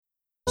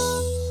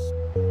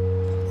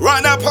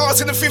Right now,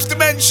 passing the fifth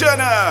dimension.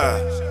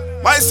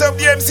 Myself,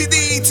 the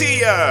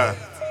MCDT.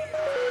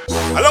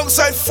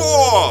 Alongside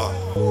Foor.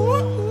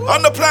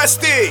 On the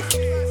plastic.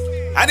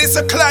 And it's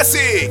a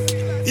classic.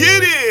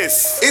 It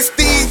is. It's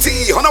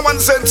DT on the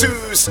ones and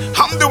twos.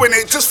 I'm doing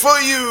it just for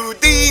you.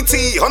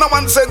 DT on the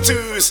ones and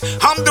twos.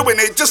 I'm doing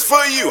it just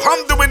for you.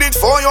 I'm doing it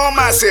for your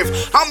massive.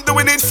 I'm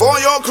doing it for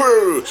your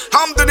crew.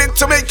 I'm doing it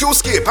to make you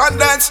skip and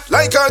dance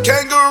like a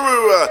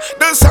kangaroo.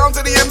 The sound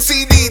of the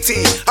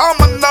MCDT. I'm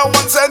on the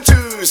ones and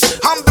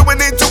twos. I'm doing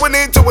it, doing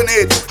it, doing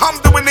it.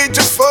 I'm doing it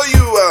just for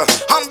you.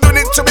 I'm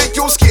doing it to make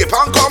you skip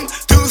and come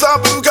to the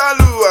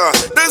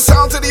boogaloo. The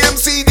sound of the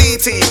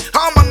MCDT.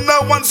 I'm on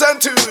the ones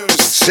and twos.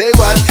 Say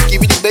what?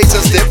 Give me the bass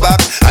and step back.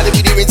 And if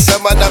you doing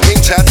some man that bring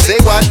chat. Say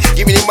what?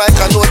 Give me the mic,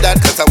 I know that.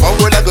 Cause I want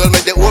word a girl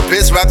make the whole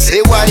place rock. Say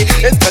why?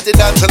 Enter the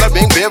dance and I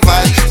bring beer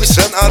vibe. We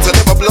send out and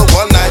never blow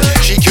all night.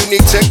 She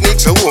unique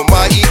techniques, so who am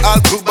I? Eat all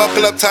crew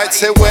buckle up tight.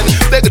 Say when?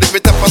 Beg of the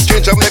bit up a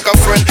stranger, make a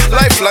friend.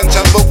 Lifelong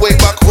chat, but way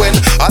back when.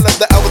 All of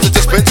the hours I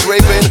just spent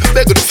raving.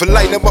 Beg of the for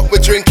line and what we're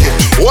drinking.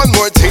 One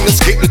more thing,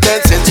 let's keep the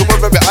dancing. To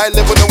wherever I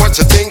live, and what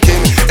you're thinking.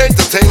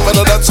 Entertainment,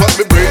 and that's what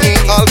we bring.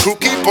 All crew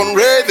keep on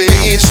raving.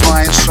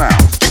 Bassline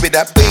sound. Give me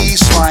that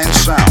bassline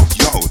sound.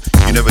 Yo,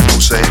 you never know,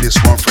 say this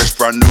one fresh,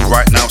 brand new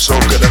right now, so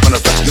good up on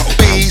the back. Yo,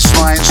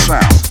 bassline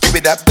sound. Give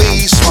me that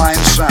bassline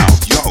sound.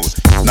 Yo,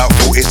 now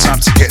for it's time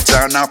to get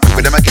down now. Quick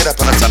with them, I get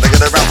up on the time, I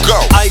get around, go.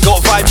 I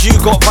got vibes, you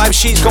got vibes,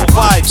 she's got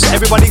vibes.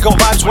 Everybody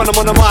got vibes when I'm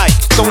on the mic.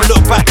 Don't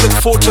look back, look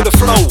forward to the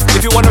flow.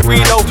 If you wanna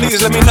reload,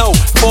 please let me know.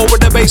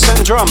 Forward the bass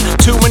and drum.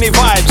 Too many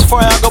vibes,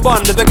 fire I go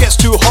on. If it gets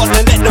too hot,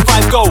 then let the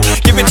vibe go.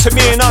 Give it to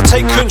me and I'll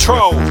take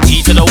control.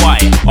 E to the Y,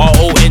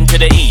 R-O-N to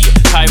the E.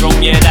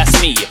 Tyrone, yeah, that's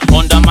me.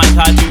 On the mic,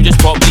 I do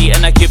just properly,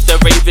 and I give the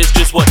ravers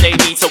just what they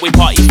need. So we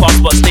party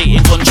fast, but stay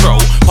in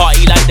control.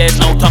 Party like there's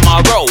no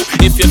tomorrow.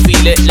 If you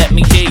feel it, let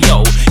me hear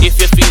yo.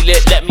 If you feel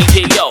it, let me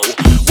hear yo.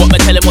 What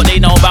me tell them what they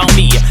know about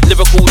me.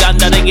 Lyrical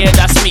and yeah,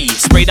 that's me.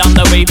 Spray down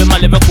the rave in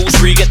my lyrical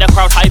spree. Get the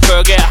crowd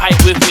hyper, get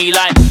hype with me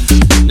like.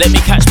 Let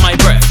me catch my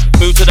breath.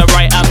 Move to the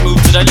right and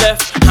move to the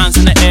left. Hands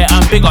in the air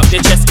and big up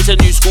your chest. It's a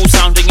new school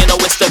sounding, you know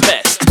it's the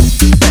best.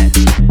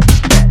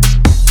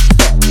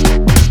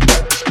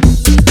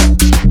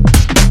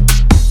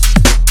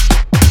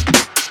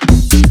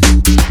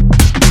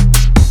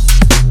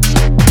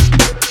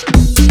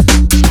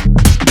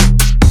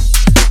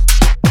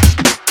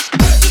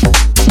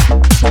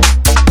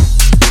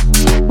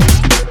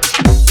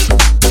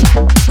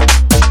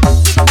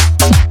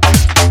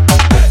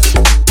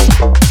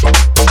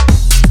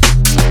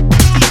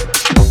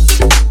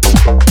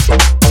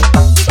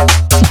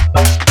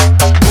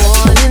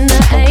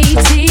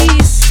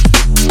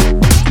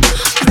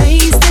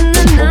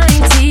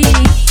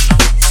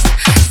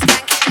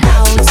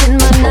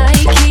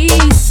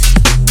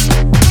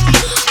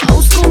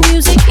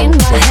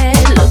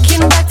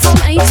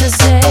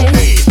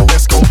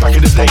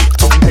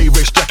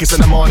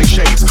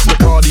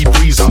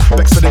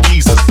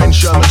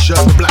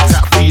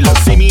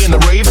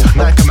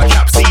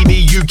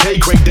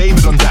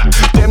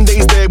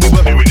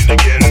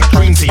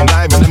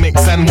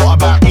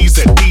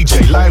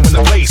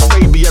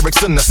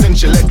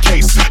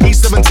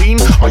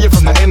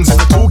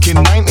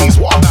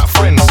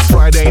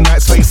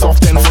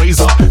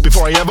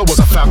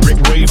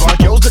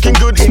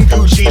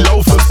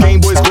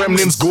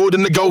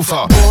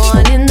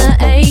 Born in the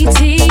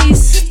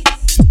 80s,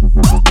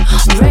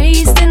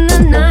 raised in the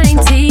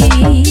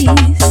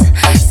 90s,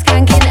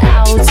 skanking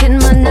out in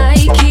my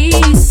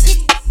Nikes.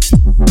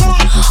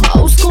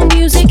 Old school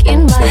music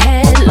in my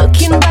head,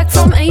 looking back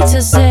from A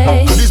to Z.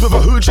 Hoodies with a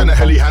hooch and a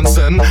Helly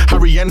Hansen.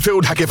 Harry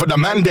Enfield hacking for the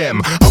man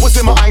dem. I was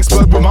in my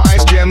iceberg with my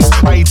ice gems.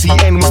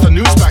 ITN was the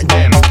news back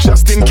then.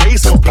 Just in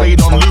case got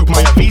played on loop.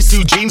 My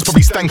Avisu jeans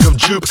probably stank of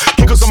jupe.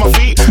 Kickles on my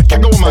feet,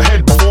 can't go on my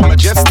head before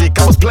Majestic.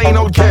 I was plain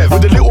old Kev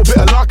with a little bit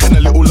of luck and a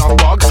little love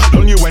bug.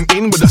 Long you went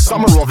in with the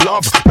summer of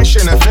love.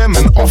 Mission FM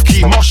and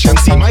off-key Mosh and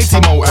see Mighty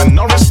Mo and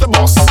Norris the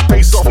boss.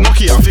 Face off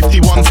Nokia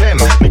 5110.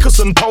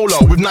 Nicholson Polo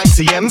with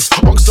 90 ends.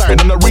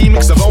 Oxide and a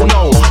remix of Oh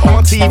No. On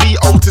my TV,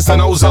 Otis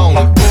and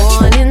Ozone.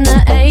 Born in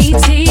the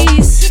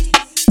 80s,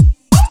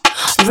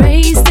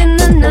 raised in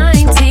the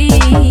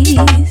 90s,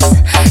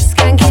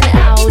 skanking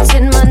out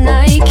in my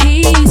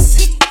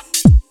Nikes.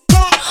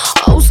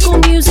 Old school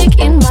music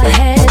in my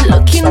head,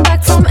 looking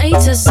back from A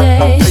to Z.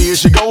 Hey,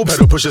 as you go,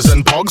 pedal pushers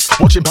and pogs.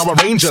 Watching Power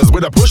Rangers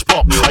with a push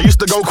pop. I used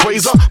to go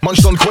quasar,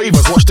 munched on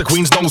quavers. Watch the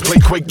Queen's Nose play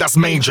Quake, that's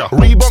major.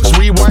 Reeboks,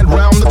 rewind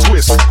round the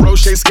twist.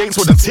 Rocher skates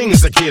with a ting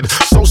as a kid.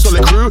 So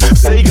solid crew,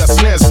 Sega,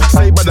 SNES.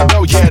 Saved by the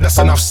bell, yeah, that's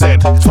enough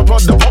said. Top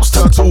of the box,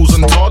 Turtles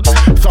and Todd.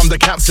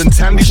 Thundercats and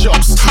Tandy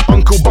Shops.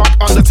 Uncle Buck,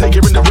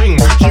 Undertaker in the ring.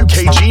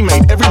 UKG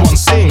made everyone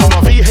sing. On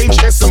my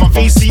VHS and my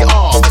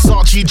VCR.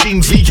 Versace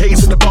jeans, VK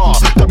to the bar.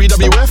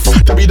 WWF,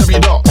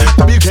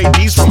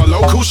 WW.WKD's from a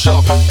local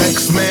shop.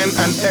 X-Men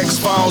and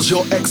X-Files. styles,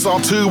 your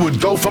XR2 would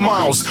go for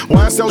miles.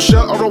 YSL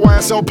shirt or a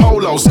YSL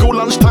polo. School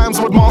lunch times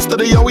I would master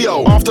the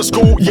yo-yo. After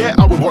school, yeah,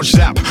 I would watch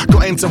Zap.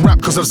 Got into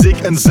rap cause of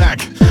Zig and Zag.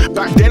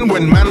 Back then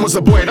when man was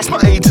a boy, that's my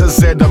A to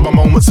Z of my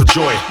moments of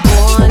joy.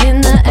 Born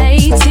in the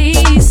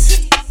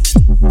 80s,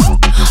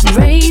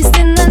 raised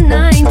in the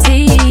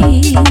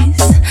 90s,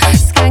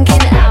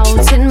 skanking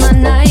out in my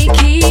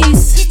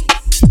Nikes.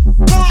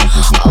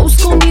 Old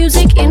school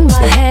music in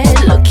my head,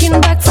 looking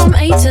back from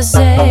A to Z.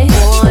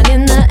 Born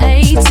in the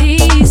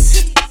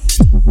 80s,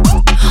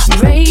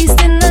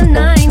 raised in the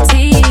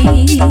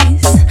 90s,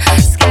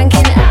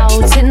 skanking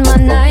out in my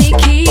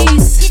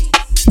Nikes.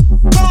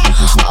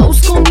 Old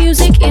school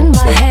music in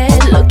my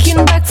head,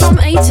 looking back from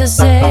A to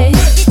Z.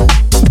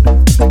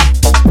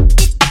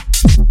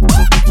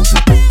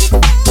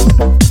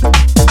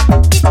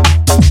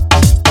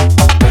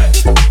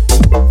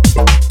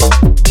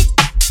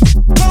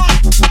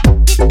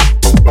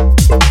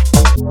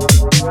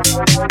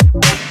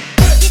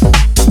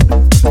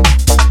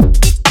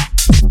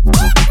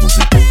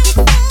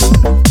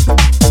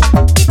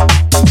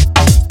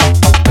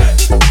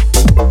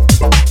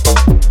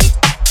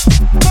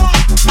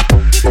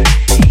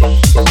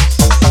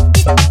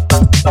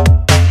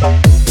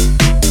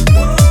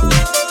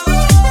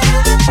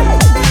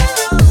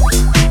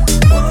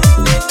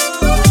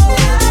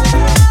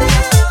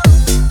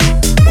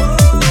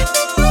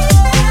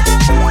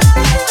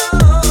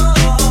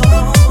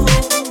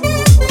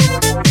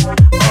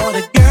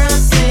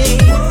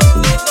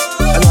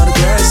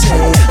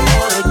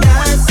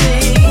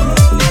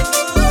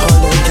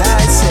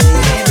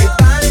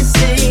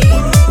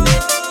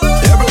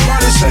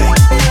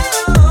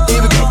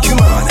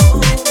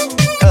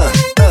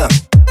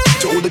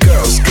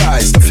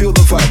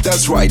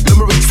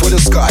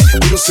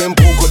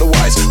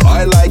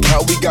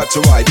 To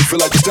ride, you feel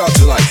like you start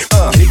tonight.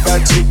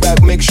 Kick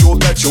back, make sure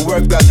that you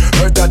work that.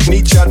 Heard that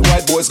neat chat,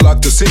 white boys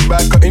like to sit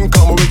back.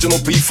 Income original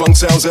P-Funk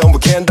sounds and we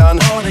can't done.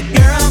 All the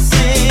girls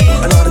sing,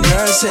 and all the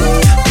girls sing.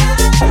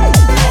 All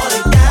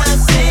the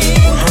guys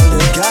sing, all the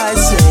guys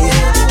sing.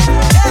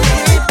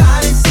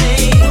 Everybody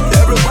sing,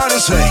 everybody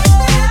sing.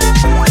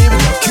 Here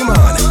we go, come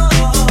on.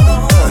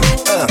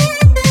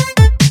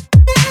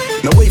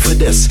 Now wait for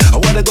this.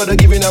 What I gotta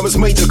give you now is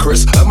Major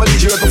Chris. I'm a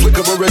DJ at the flick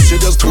of a wrist. You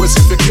just twist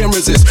if you can't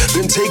resist.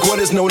 Then take what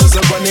is known as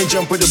a run and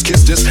jump with just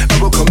kiss this. I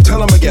will come tell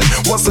them again.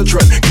 What's the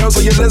trend? Girls,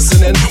 are you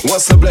listening?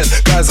 What's the blend?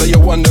 Guys, are you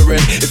wondering?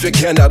 If you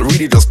cannot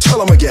read it, just tell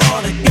them again.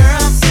 All the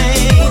girls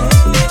sing,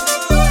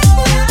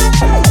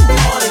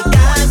 all the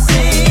guys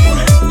sing,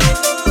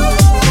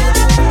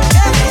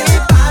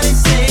 everybody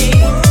sing.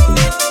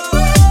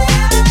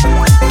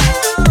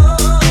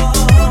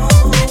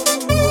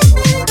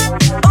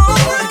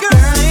 All the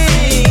girls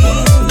sing,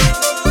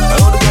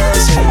 all the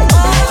girls sing,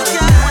 all the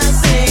guys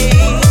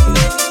sing,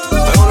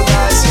 all the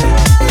guys sing,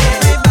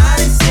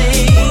 everybody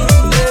sing,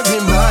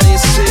 everybody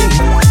sing.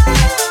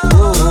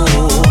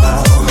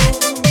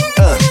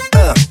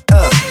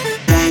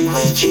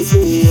 Language is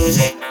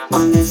music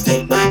on this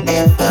take by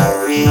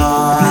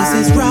everyone. Place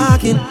is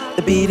rocking,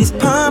 the beat is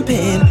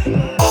pumping.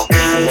 All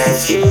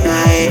colors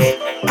united,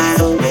 as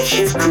the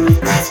wishes come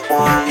as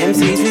one.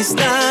 MCs we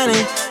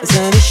stunning, the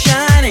sun is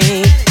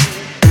shining.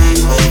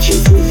 Language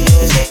is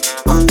music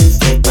on this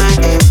take by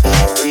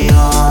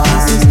everyone.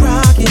 Place is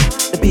rocking,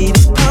 the beat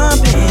is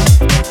pumping.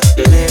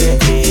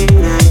 Lyrically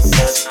unites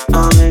us,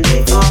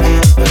 harmony for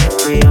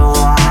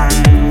everyone.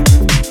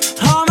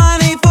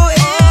 Harmony for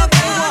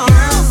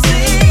everyone.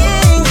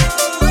 Sing,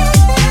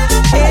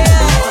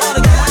 yeah, all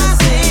the guys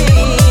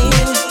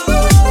sing,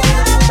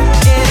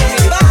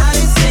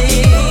 everybody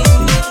sing.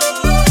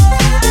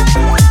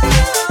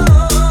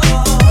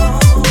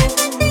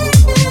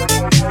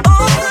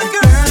 All the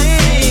girls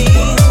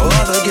sing,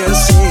 All the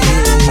girls sing,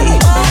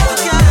 all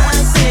the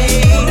guys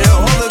sing, yeah,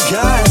 all the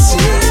guys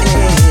sing.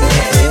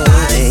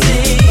 everybody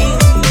sing.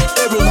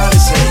 Everybody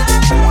sing.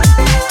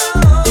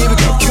 Here we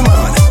go, come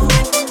on.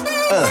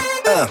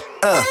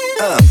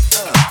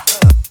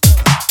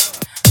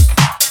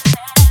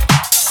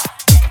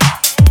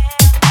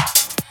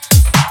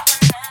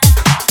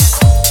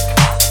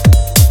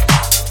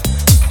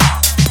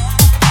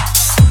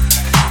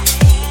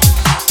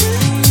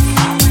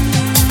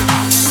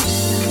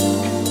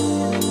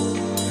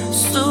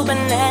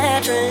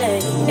 Supernaturally,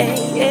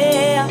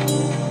 yeah.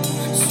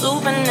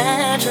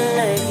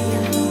 Supernaturally,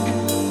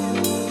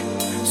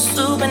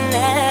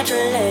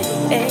 supernaturally,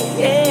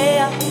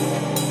 yeah.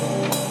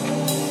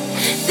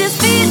 This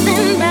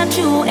feeling about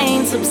you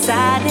ain't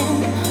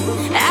subsiding.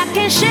 I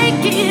can't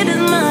shake it as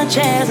much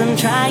as I'm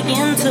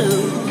trying to.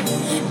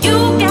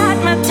 You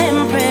got my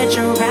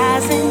temperature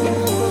rising.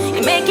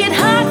 You make it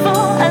hard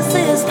for a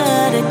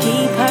sister to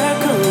keep her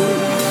cool.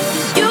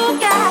 You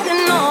got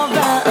an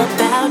aura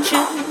about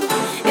you.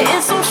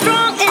 It's so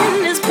strong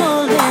and it's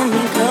pulling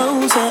me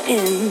closer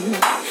in.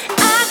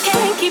 I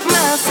can't keep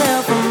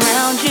myself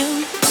around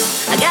you.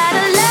 I got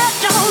a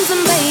left Jones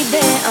and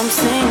baby, I'm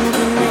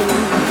sinking in.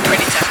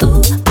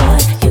 Ooh, boy,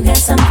 you got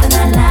something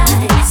I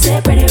like.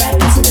 Say pretty right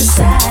to the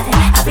side.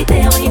 I'll be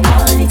there when you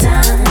call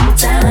anytime,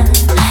 time.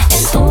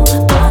 And ooh,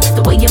 boy,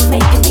 the way you're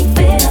making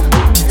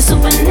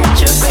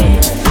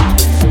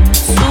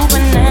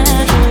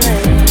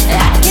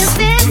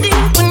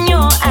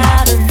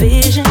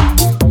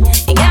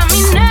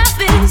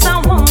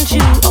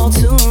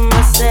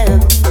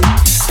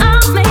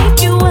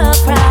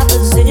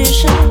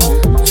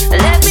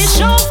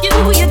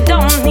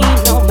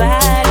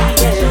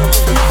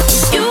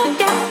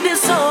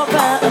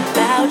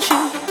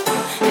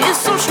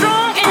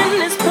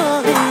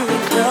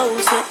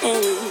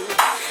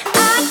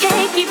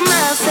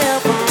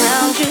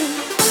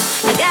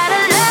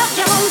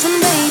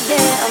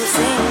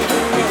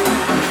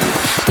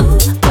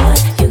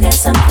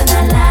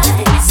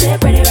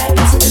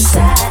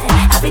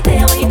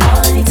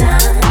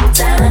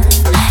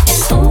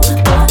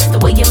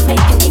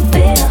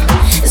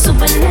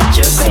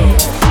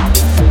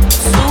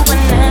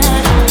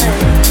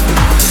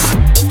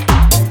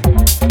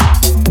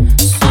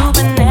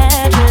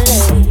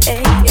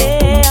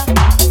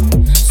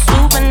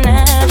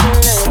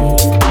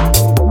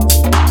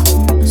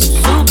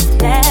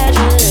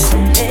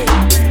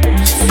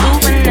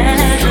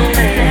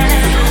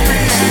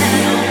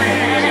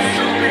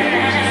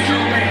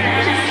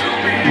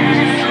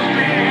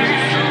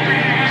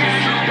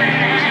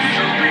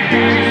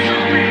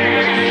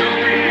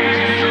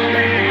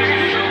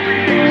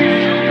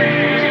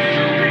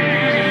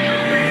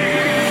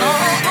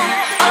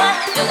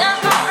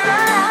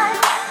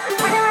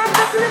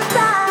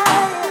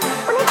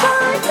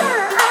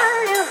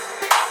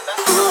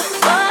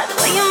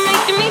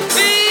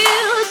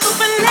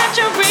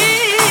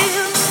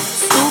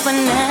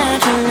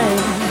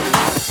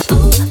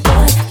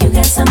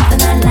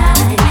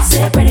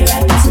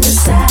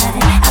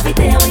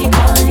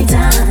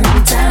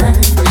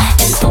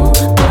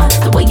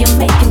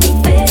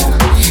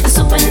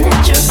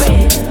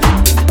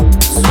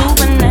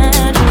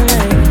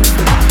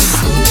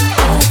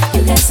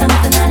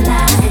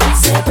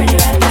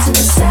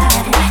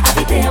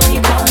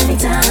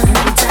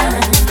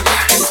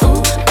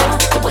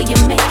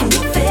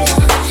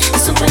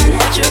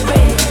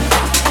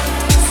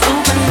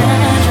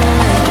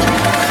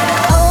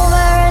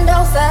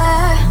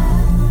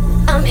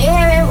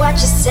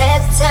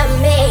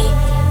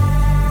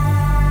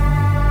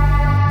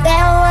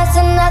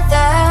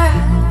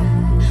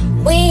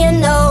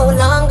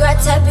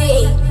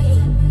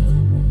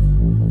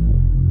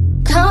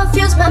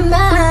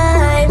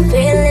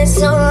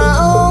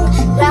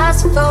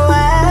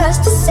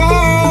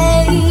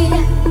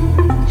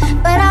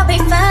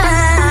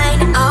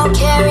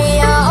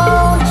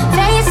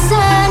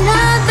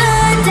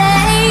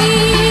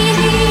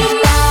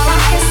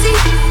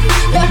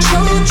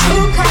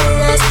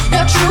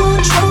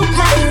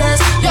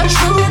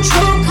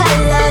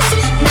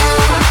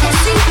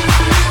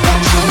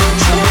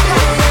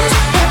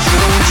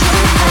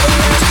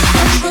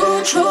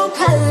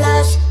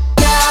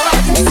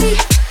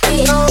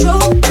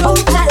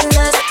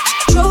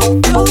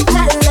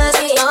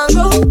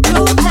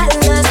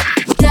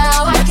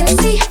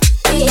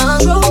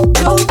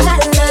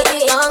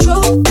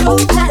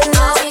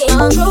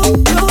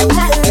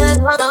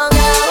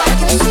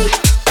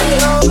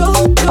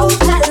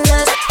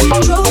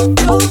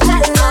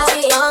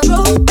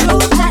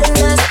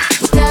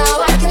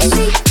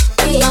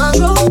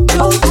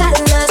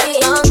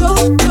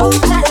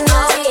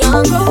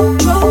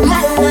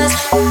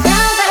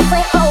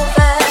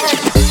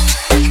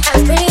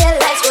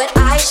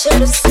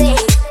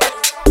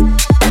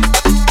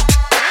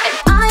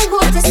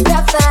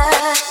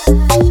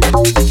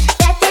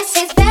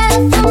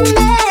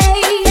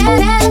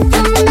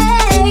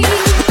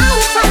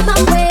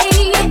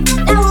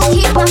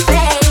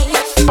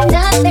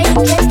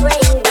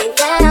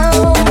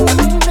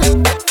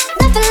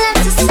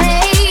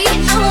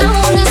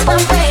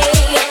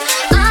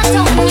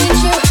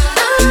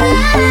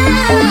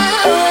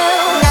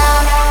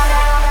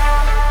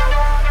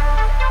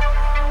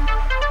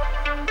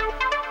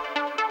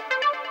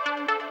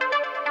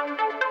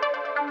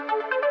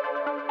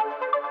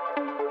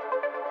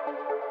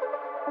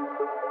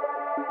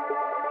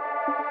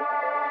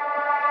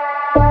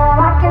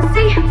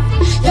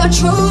Your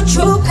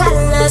true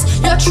colors,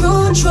 your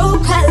true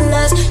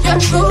colors, your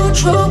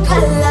true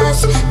colors.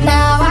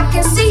 Now I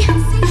can see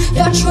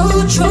your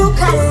true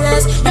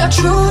colors, your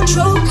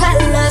true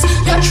colors,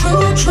 your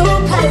true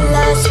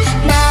colors.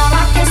 Now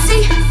I can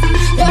see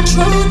your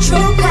true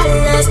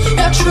colors,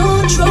 your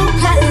true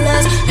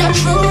colors, your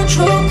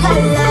true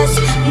colors.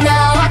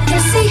 Now I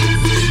can see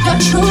your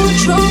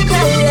true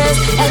colors,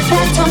 and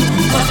that don't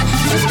work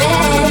for me.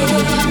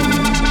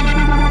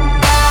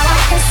 Now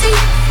I can see.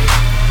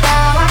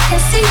 Now I can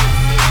see,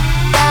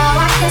 now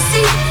I can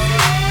see,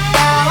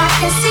 now I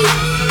can see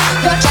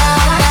your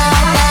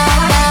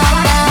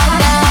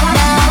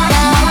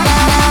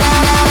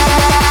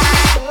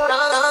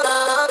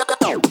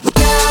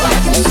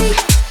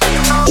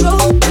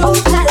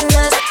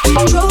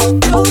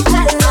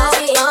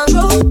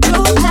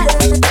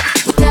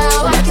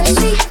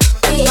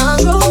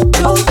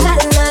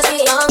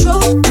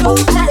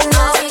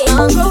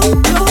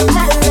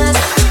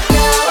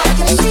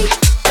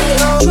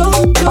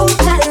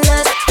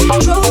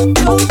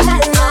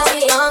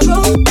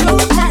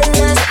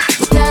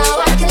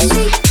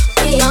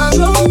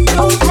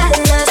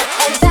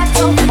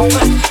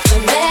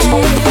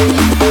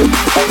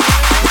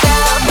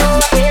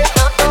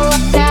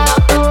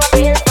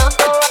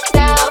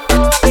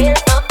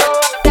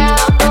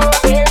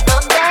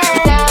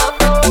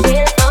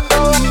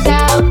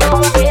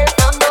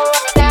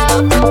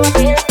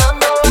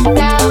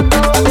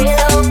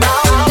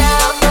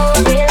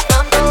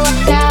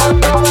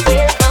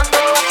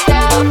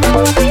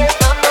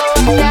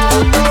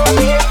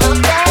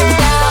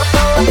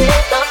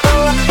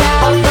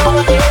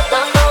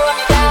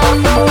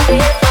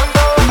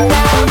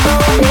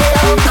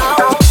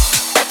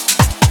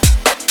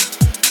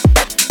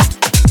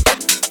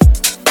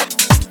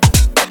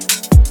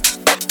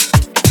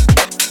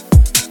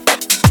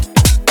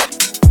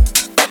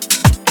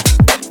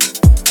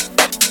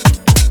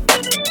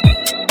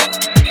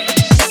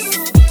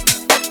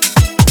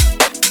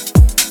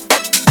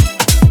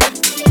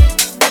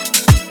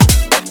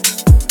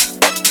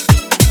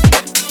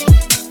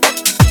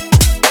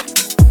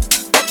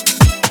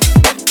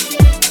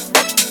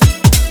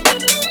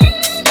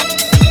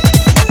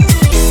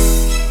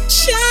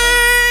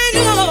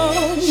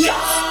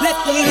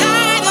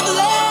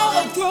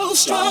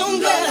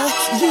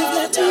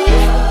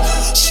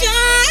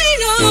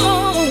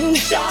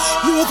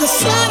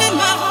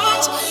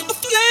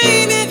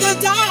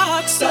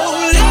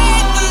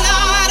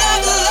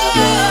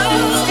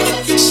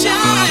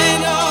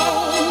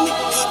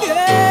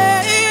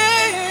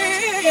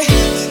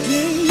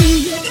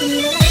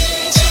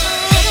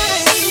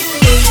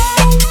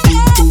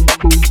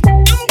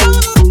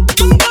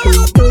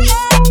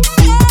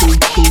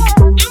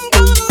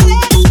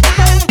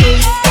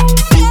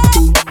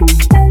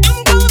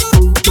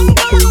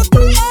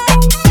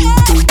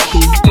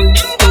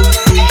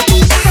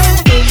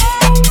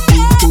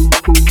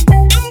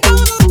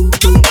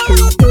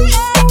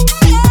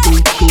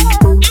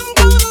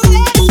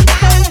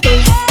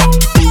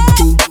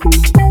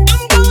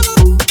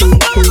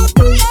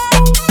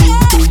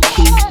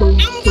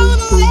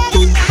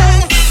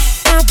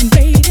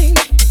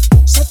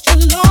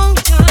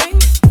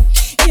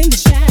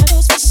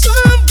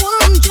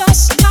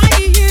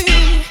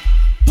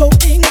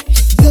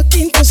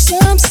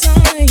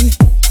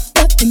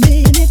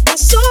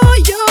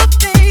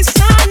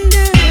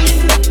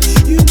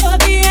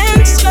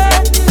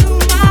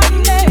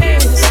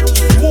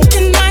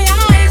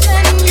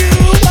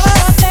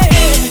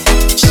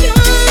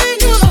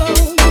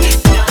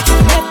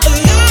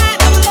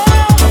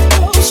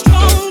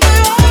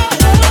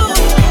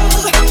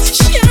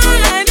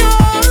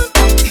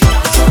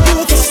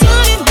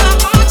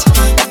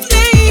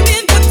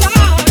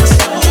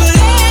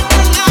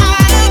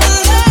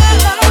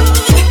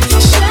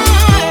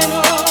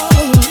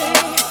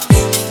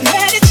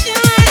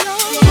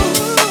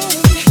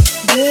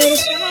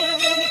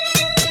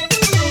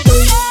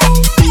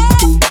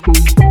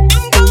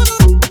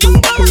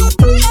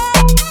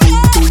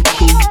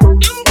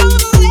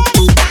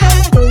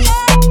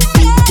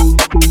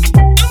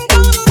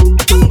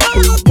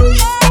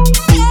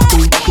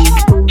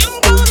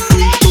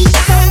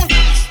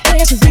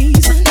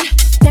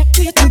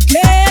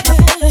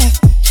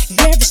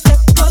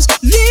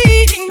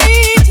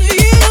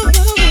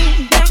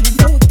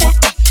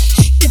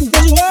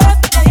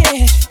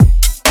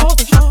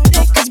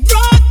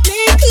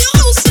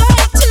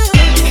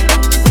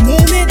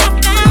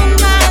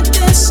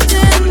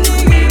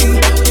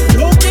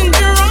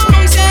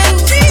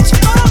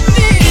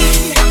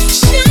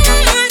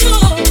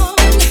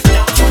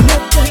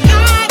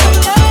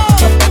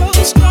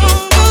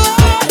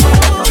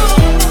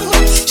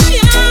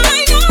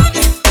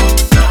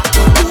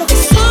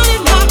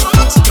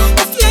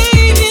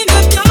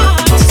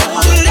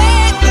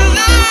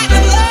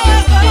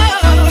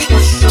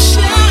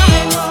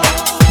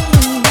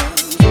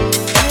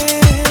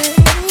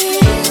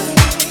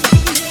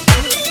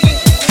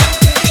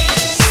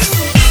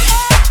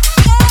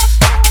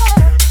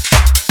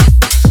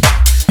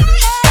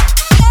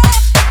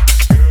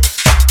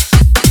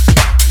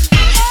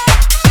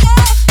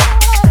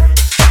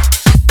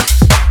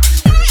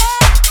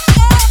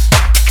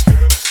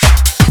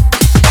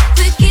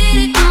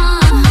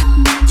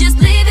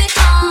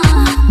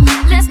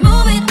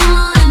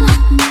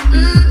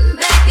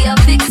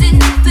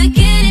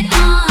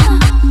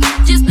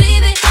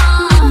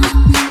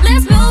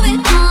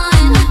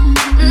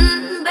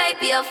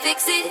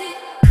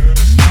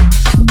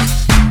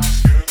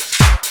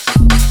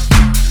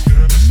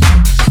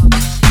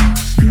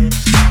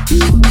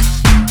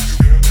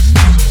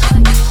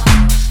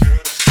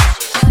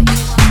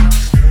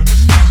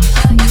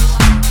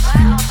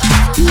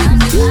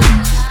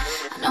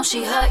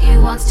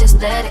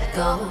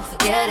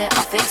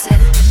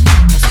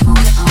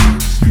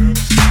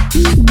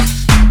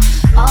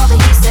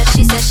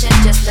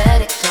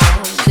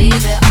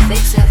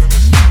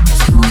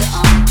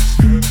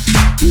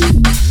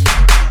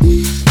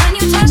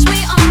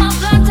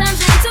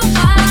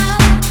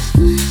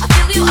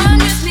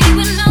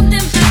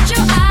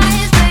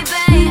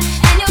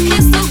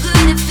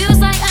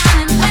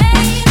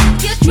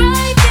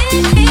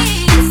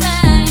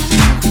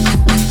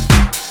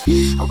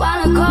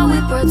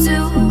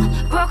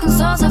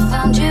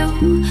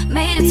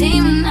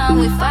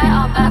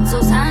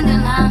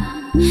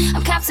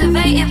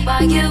captivated by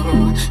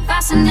you,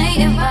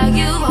 fascinated by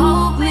you.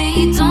 Hold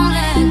me, don't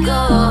let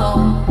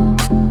go.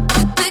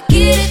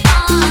 Forget it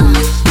on,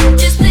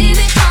 just leave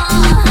it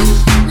on.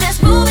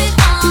 Let's move it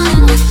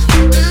on.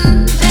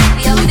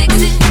 Baby, I'll fix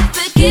it.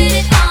 Forget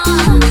it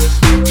on,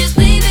 just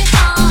leave it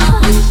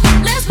on.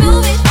 Let's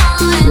move it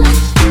on.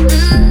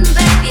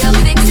 Baby, I'll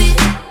fix it.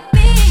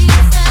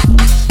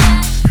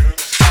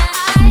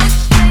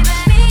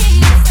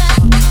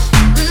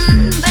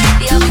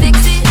 Baby, I'll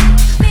fix it.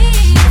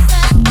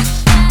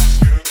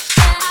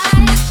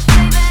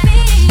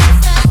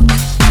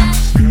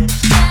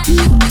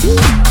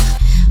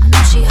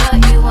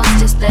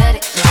 Let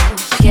it go,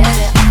 forget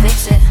it, I'll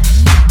fix it.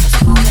 Let's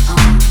move it on.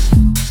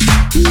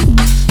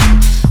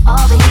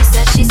 All the he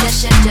said, she said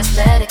shit, just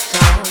let it go.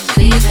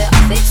 Leave it,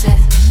 I'll fix it.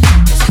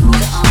 Let's move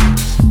it on.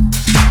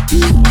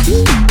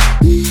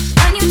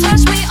 When you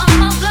touch me, all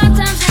my blood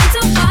turns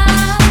into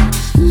fire.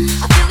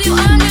 I feel you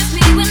undress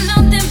me with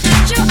nothing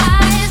but your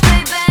eyes,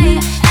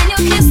 baby. And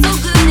your kiss so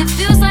good, it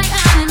feels like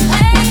I'm in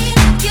pain.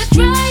 You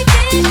drive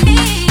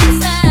me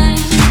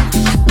insane.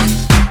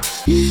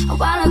 A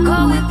while ago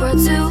we were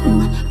two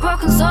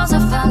broken souls, I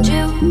found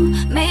you.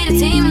 Made a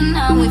team and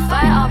now we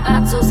fight our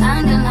battles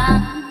hand in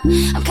hand.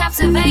 I'm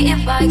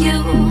captivated by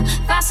you,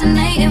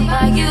 fascinated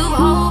by you.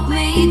 Hold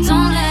me,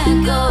 don't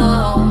let go.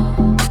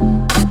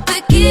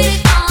 Forget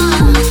it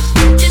on,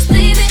 just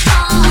leave it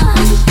on.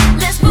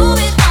 Let's move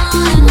it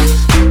on.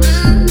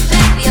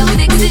 Baby, I'll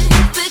fix it.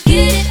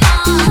 Forget it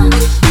on,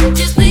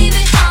 just leave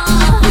it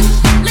on.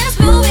 Let's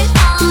move it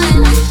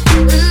on.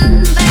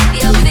 Baby,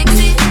 I'll fix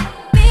it.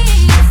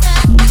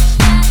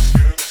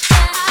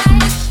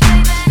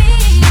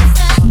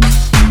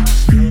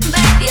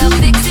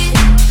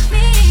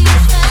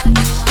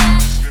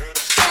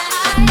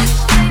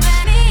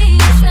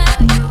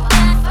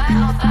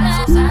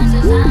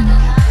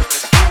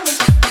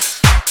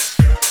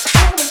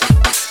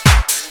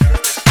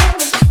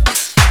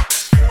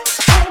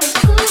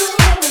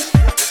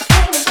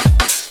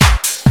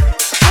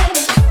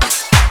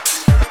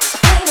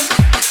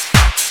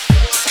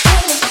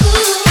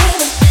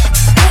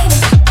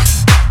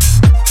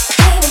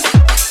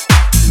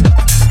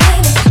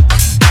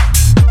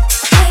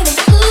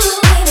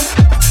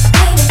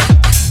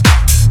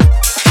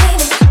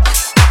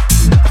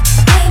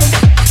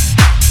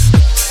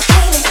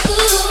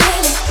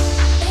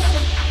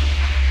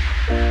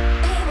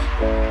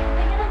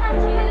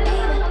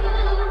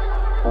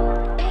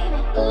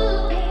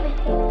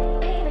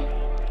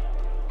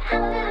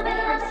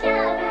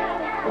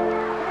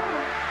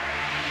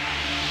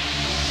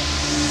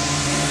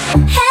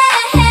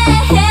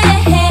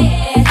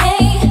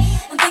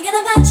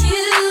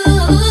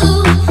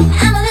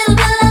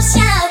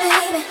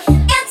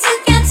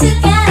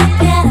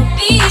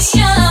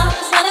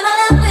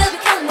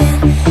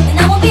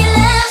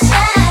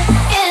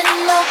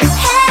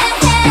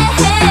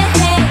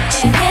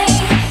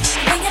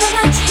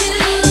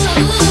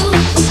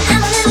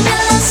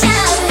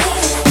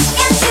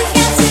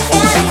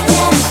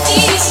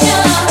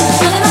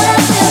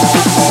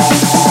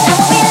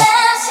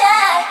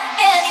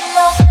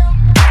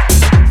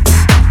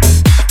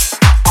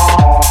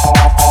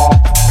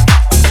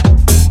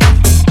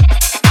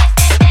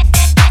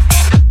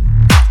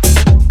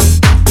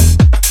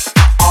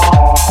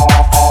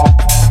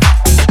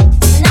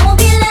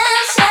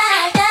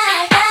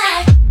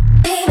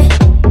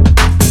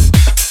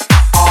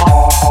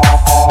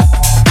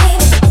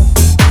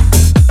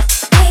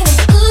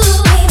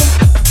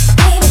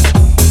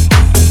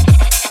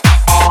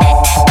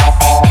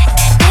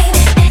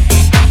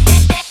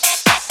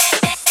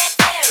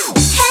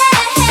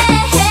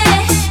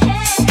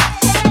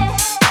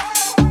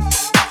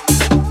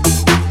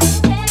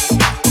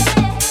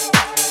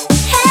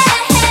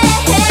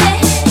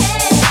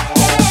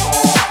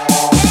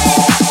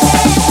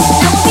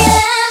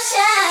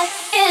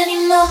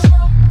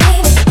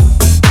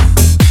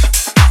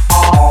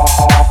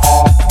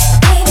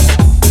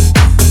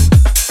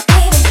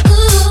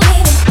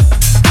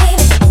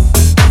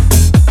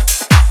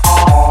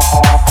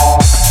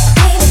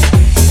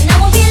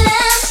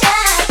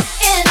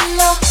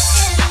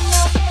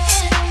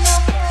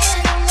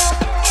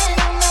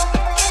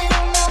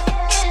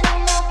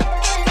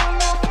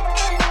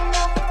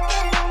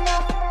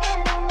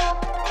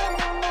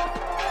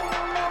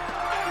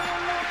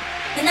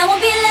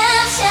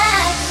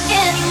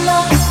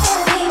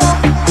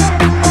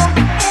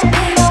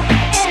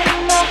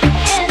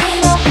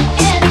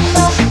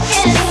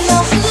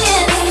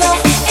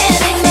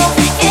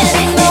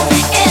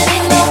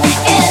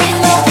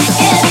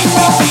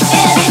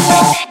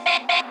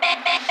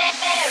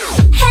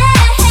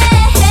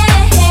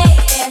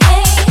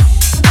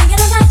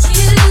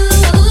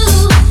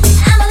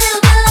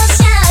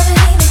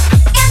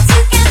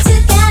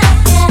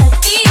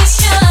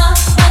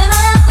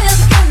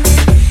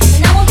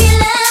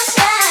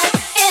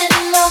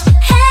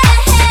 Hey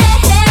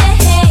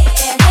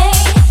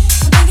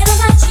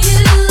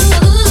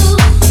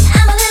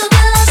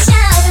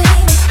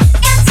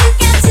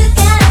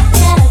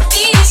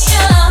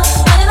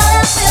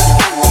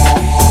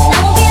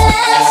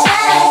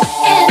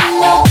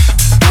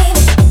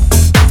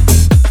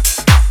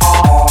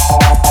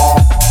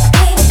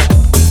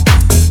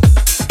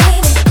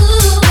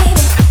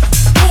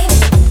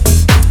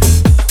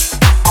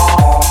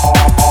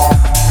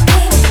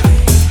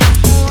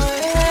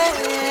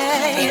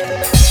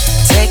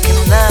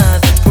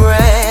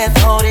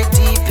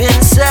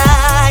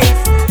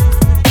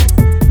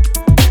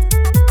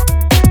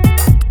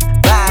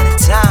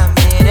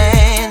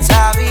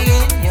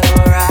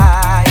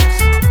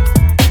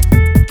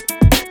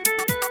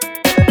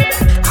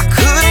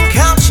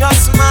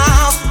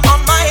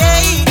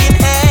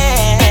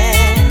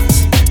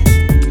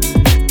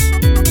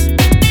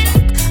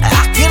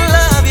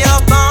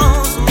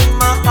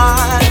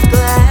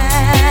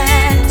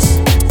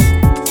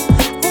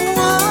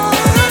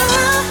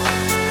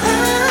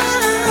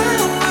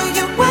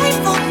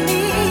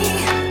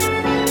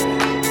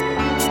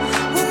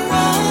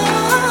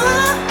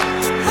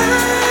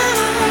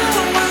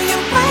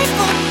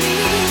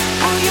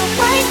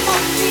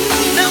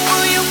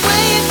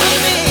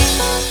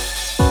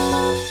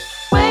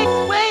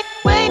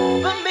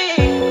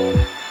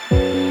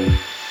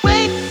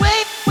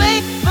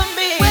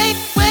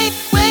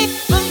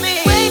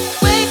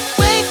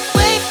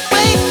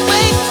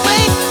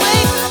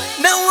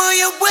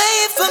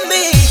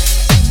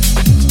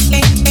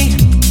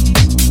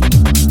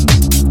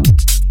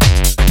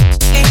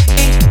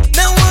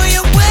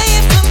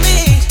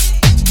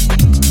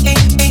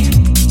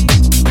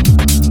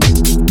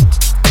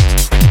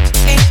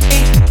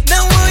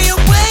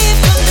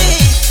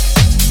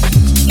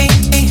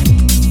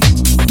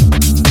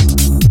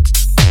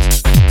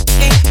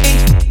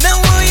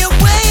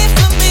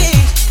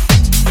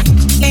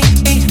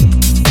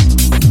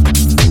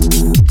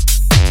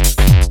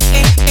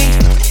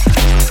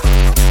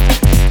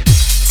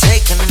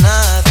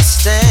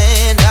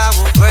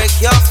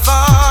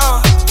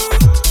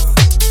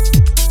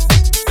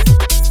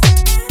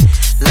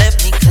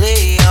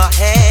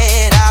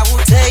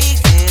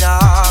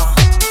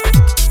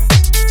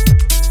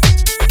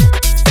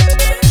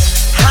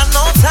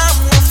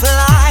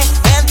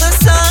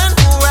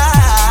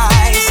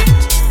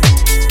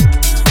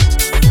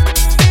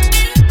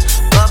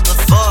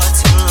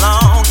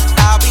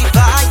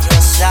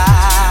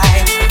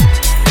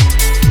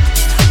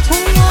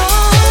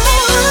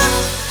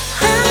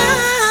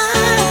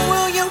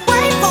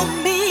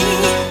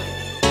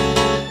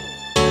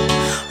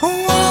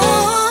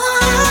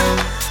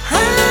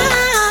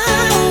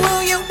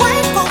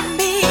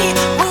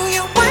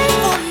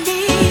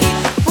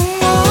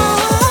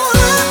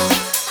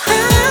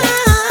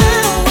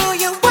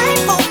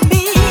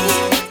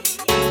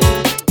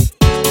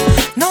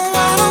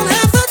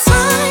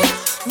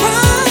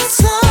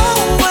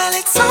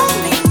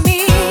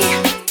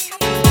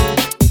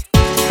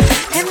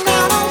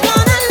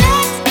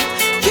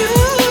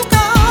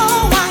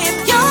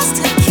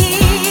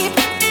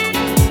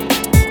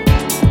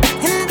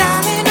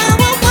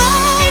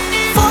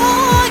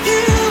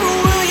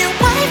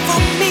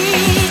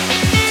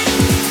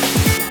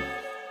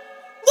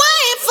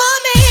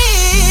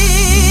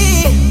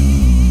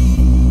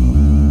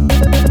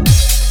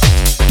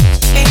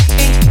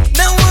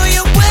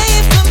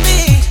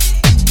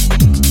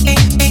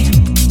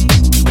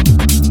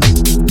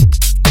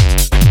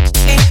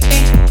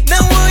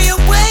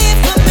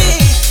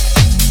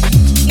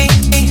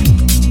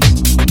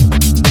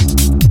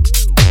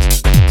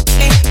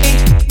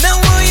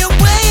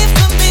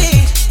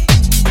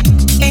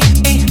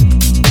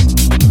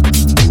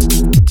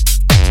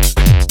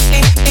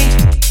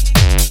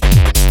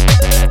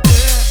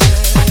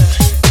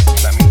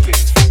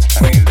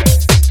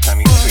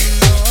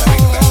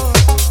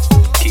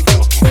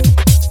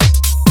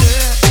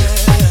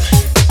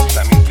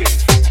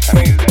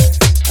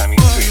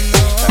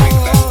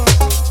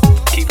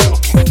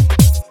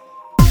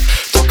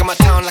I'm a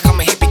town, like I'm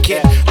a hippie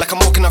kid. Like I'm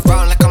walking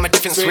around like I'm a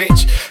different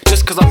switch.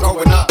 Just cause I'm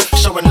growing up,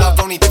 showing love.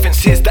 Only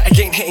difference is that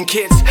I ain't hitting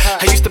kids.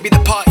 I used to be the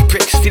party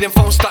prick. Stealing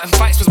phones, starting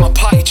fights was my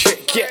party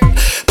trick, yeah.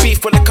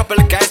 Beef with a couple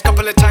of guys,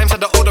 couple of times.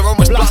 Had the older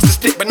almost blast the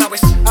stick, but now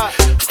it's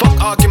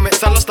fuck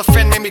arguments. I lost a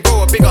friend, made me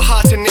grow a bigger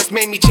heart, and it's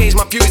made me change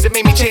my views. It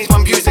made me change my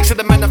music. So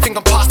the man, I think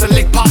I'm past the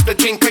lick, past the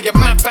drink. Are you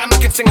mad, fam? I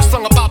can sing a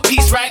song about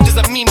peace, right? Does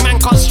that mean man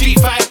can't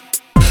street fight?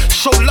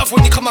 Show love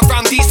when you come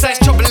around these sides.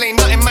 Trouble ain't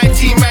nothing, my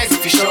team rise.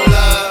 If you show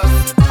love,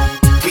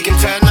 we can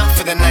turn up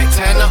for the night,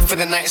 turn up for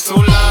the night. It's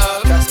all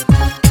love.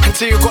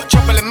 Until you got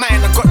trouble in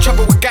mind, I got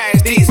trouble with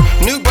guys. These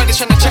new brothers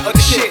trying to chat all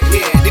the shit,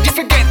 yeah. Did you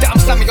forget that I'm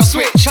Sammy or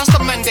switch? Trust the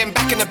man then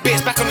back in the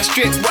bits, back on the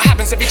streets. What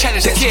happens if you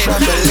challenge a kid? There's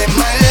trouble in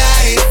my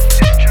life,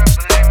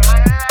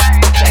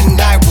 and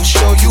I will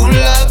show you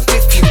love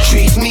if you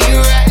treat me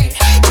right.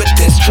 But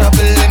there's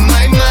trouble in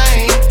my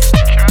mind.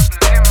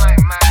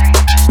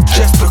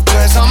 Just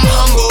because I'm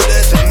humble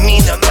doesn't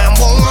mean a man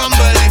won't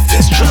rumble. If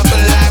there's trouble,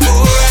 I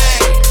will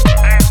right.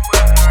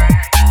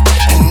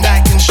 And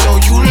I can show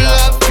you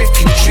love if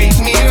you treat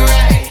me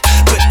right.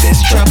 But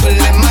there's trouble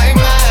in my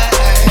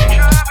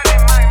mind.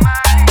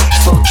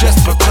 So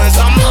just because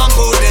I'm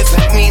humble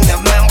doesn't mean a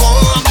man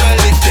won't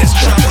rumble. If there's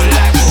trouble,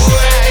 I will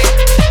right.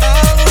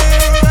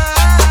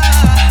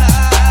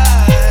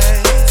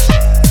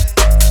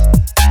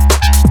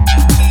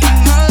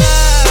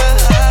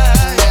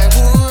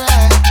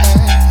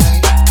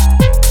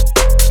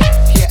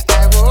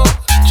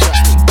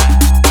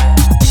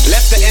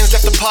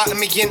 Part of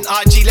me in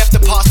RG, left the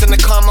past and the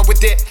karma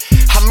with it.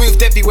 I moved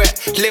everywhere,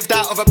 lived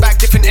out of a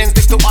bag, different ends, they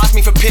still ask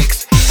me for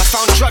pics. I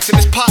found drugs in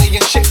this party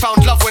and shit,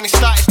 found love when it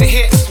started to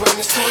hit.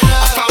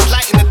 I found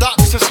light in the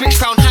darkness and switch,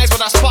 found highs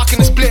when I spark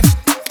in the split.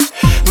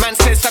 Man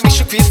says Sammy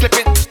shook for you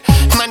slipping.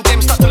 Man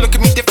them start to look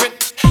at me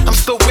different. I'm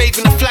still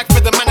waving a flag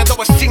for the man that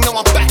I sing. Now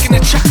I'm back in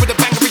the track with a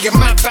bang. Be a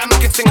mad bam, I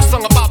can sing a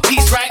song about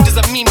peace, right? Does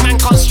that mean man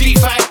can't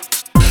street fight?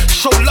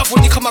 Show love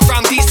when you come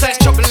around these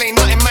sides. Trouble ain't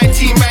nothing, my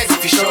team rise.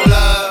 If you show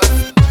love,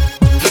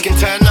 we can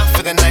turn up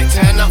for the night,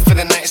 turn up for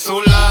the night, it's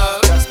all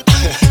love.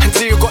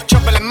 Until you got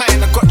trouble in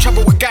mind, I got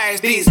trouble with guys.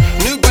 These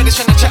new brothers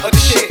trying to chat all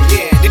the shit,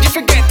 yeah. Did you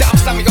forget that I'm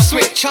Sammy or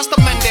switch? Trust the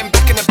man then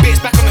back in the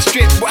bits, back on the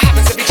streets. What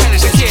happens if you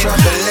challenge a kid? There's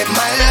trouble in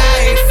my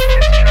life,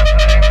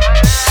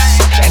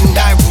 and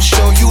I will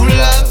show you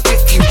love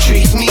if you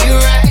treat me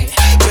right.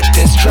 But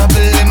there's trouble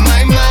in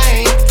my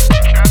mind.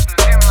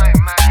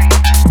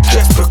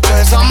 Just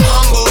because I'm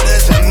humble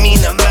doesn't mean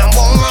a man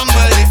won't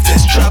rumble. If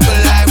there's trouble,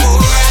 I will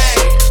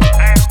right.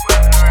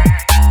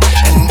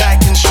 And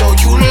I can show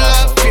you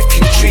love if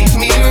you treat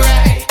me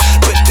right.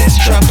 But there's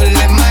trouble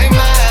in my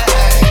mind.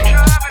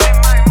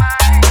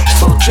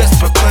 So just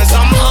because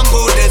I'm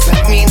humble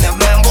doesn't mean a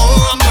man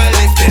won't rumble.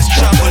 If there's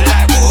trouble,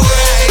 I will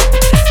right.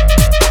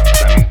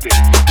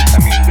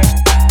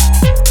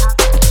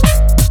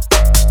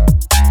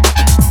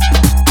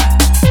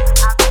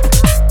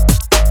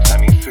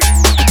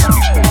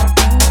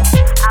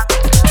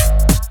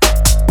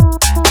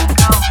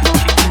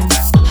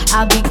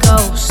 I'll be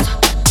ghost.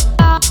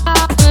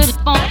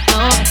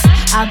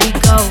 I'll be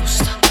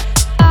ghost.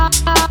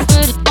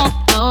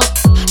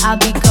 I'll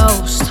be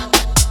ghost.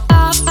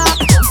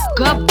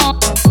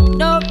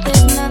 No,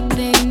 there's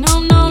nothing. No,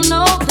 no,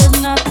 no, there's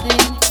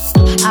nothing.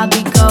 I'll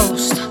be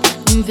ghost.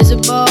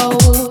 Invisible.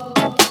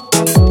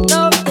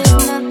 No, there's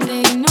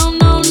nothing. No,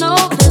 no, no,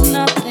 there's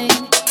nothing.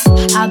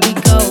 I'll be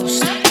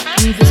ghost.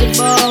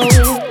 Invisible.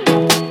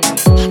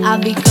 I'll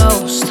be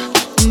ghost.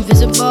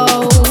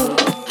 Invisible.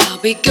 I'll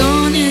be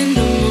gone in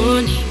the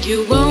morning,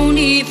 you won't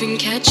even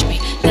catch me.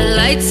 The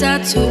lights are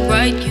too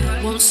bright, you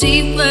won't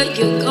see where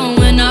you're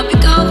going. I'll be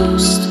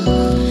ghost,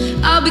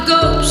 I'll be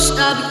ghost,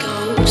 I'll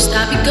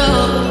be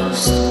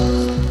ghost,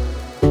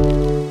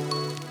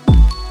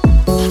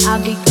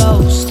 I'll be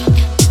ghost.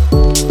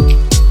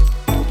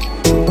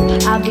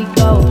 I'll be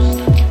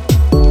ghost.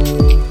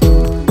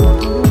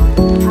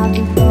 I'll be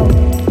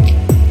ghost.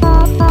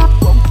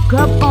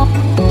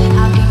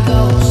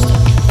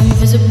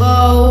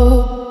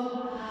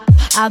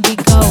 I'll be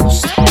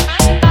ghost.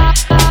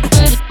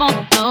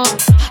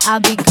 I'll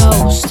be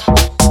ghost.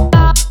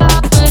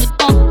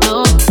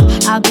 Invisible.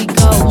 I'll be ghost. I'll be ghost. I'll be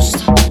ghost.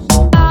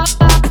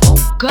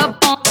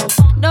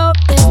 No,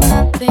 there's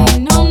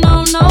nothing. No,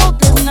 no, no,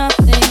 there's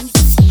nothing.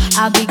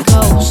 I'll be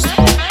ghost.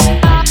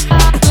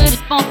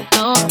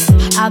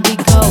 I'll be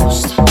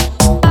ghost.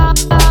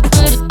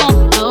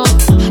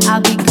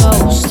 I'll be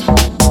ghost.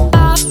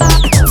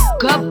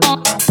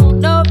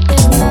 No,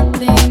 there's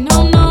nothing. No,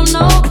 no,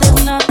 no,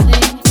 there's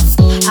nothing.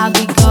 I'll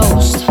be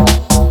ghost.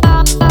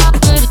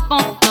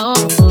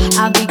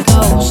 I'll be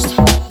ghost.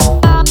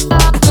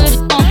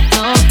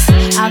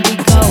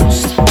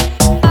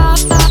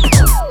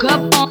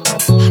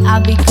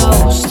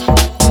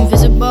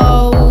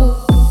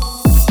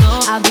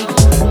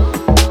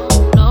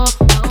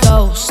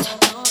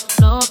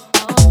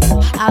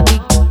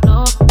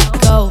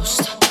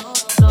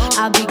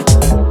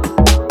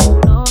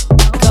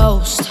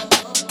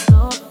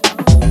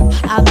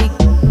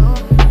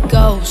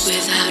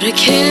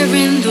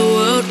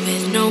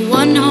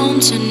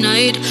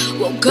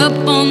 woke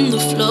up on the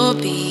floor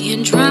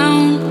being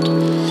drowned.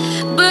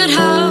 But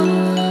how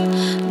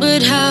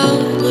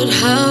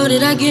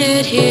did I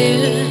get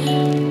here?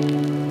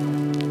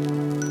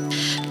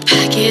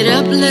 Pack it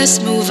up,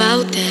 let's move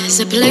out. There's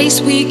a place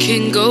we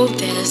can go.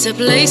 There's a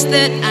place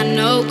that I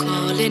know,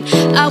 calling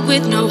out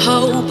with no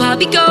hope. I'll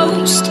be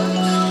ghost,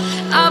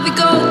 I'll be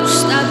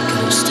ghost, I'll be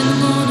ghost in the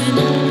morning.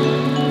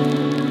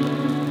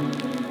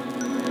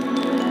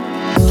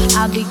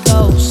 I'll be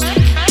ghost,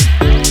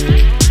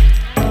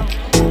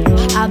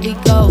 I'll be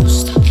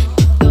ghost,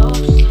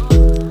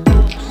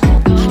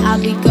 I'll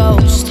be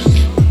ghost,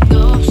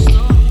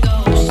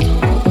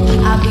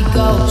 I'll be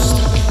ghost,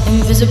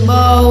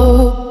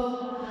 invisible.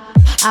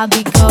 I'll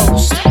be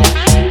ghost,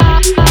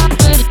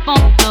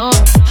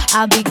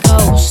 I'll be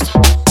ghost,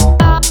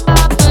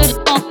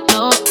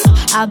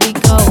 I'll be ghost, I'll be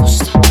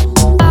ghost,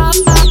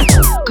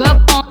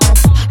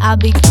 I'll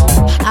be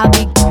ghost,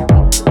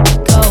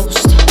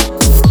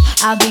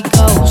 I'll be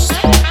ghost,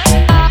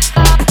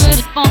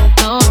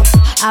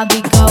 I'll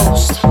be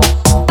ghost,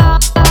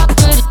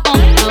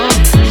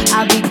 I'll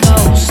be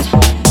ghost.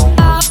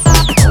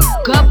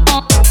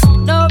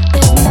 No,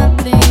 there's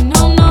nothing.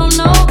 No,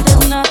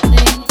 there's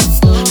nothing.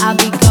 I'll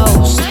be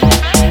ghost.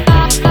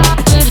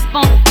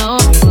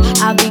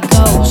 I'll be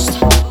ghost.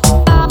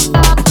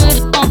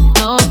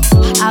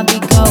 I'll be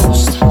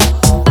ghost.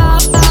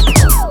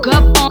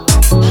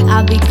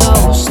 I'll be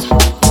ghost.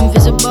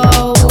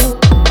 Invisible.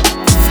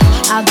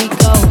 I'll be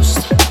ghost.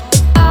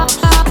 I'll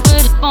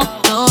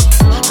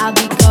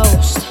be ghost. I'll be ghost.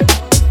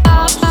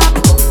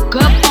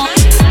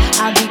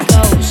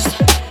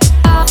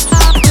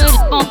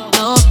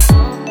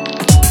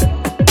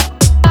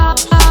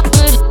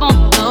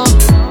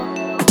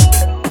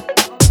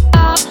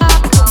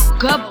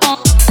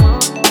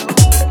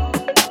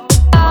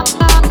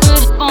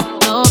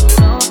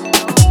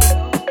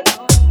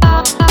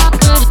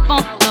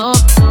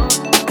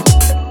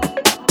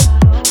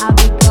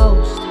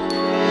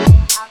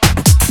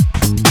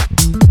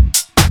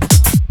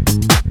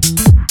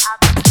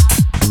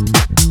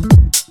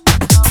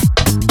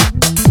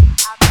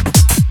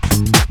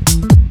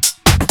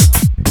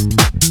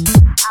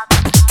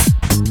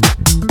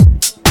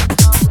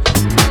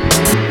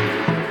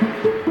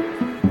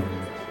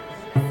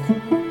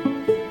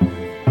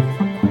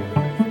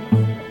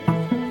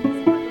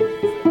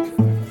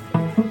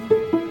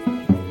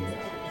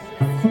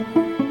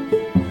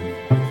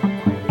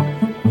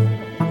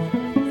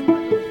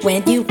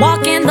 When you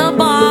walk in the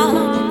bar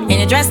and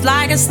you're dressed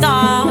like a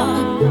star,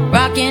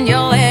 rocking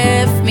your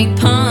F-me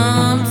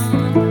pumps,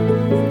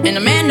 and the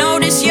man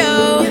notice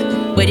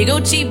you with your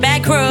Gucci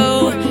bag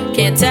crew,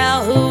 can't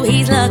tell who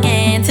he's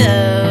looking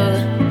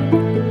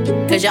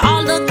to, 'cause you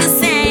all look the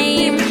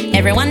same,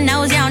 everyone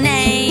knows your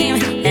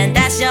name, and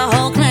that's your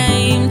whole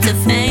claim to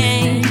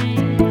fame.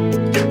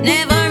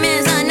 Never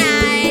miss a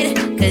night,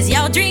 'cause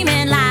your dream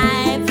in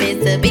life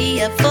is to be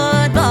a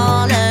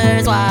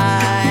footballer's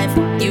wife.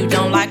 You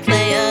don't like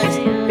players,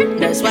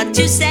 that's what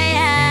you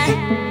say,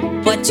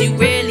 but you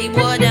really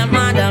wouldn't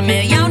mind a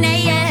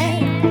millionaire.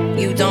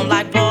 You don't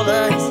like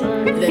ballers,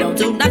 they don't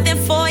do nothing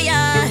for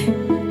ya,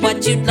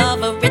 but you'd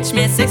love a rich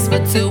man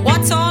 6'2" or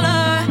taller.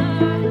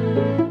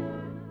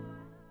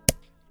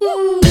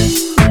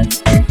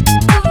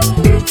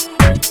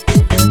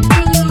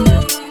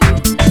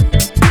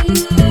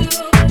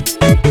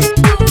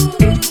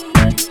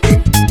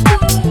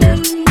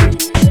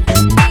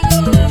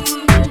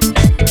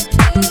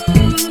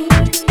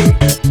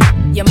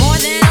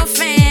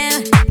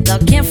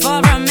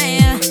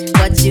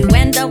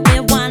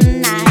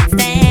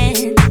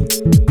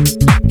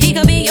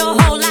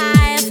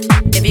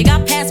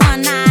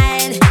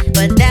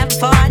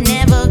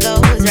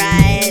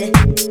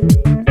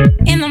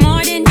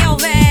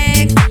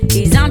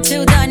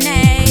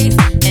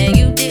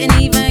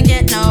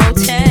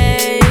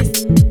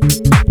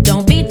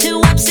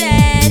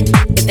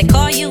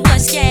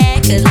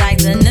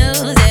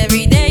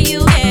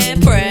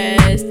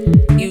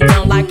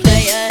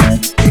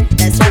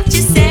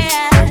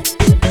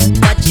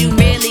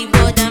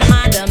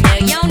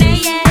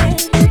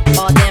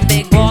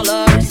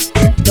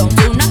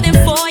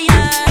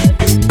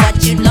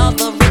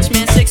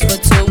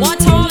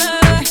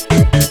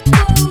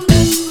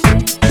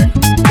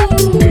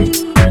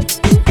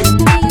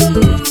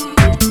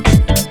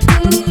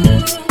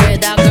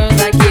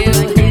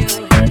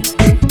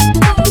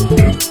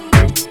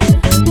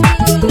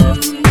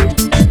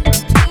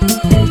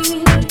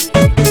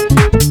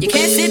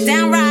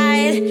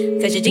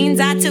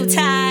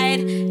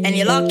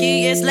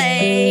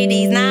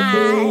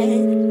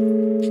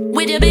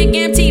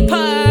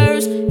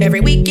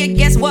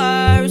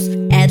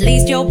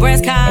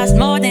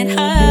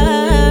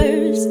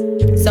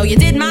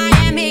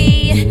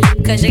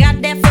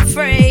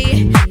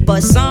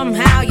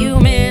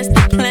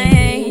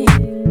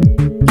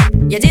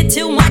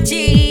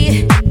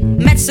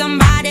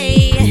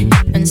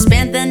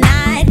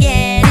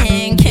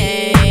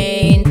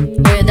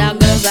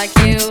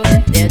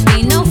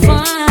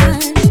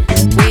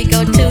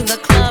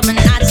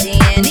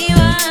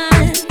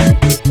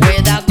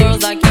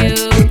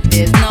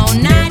 There's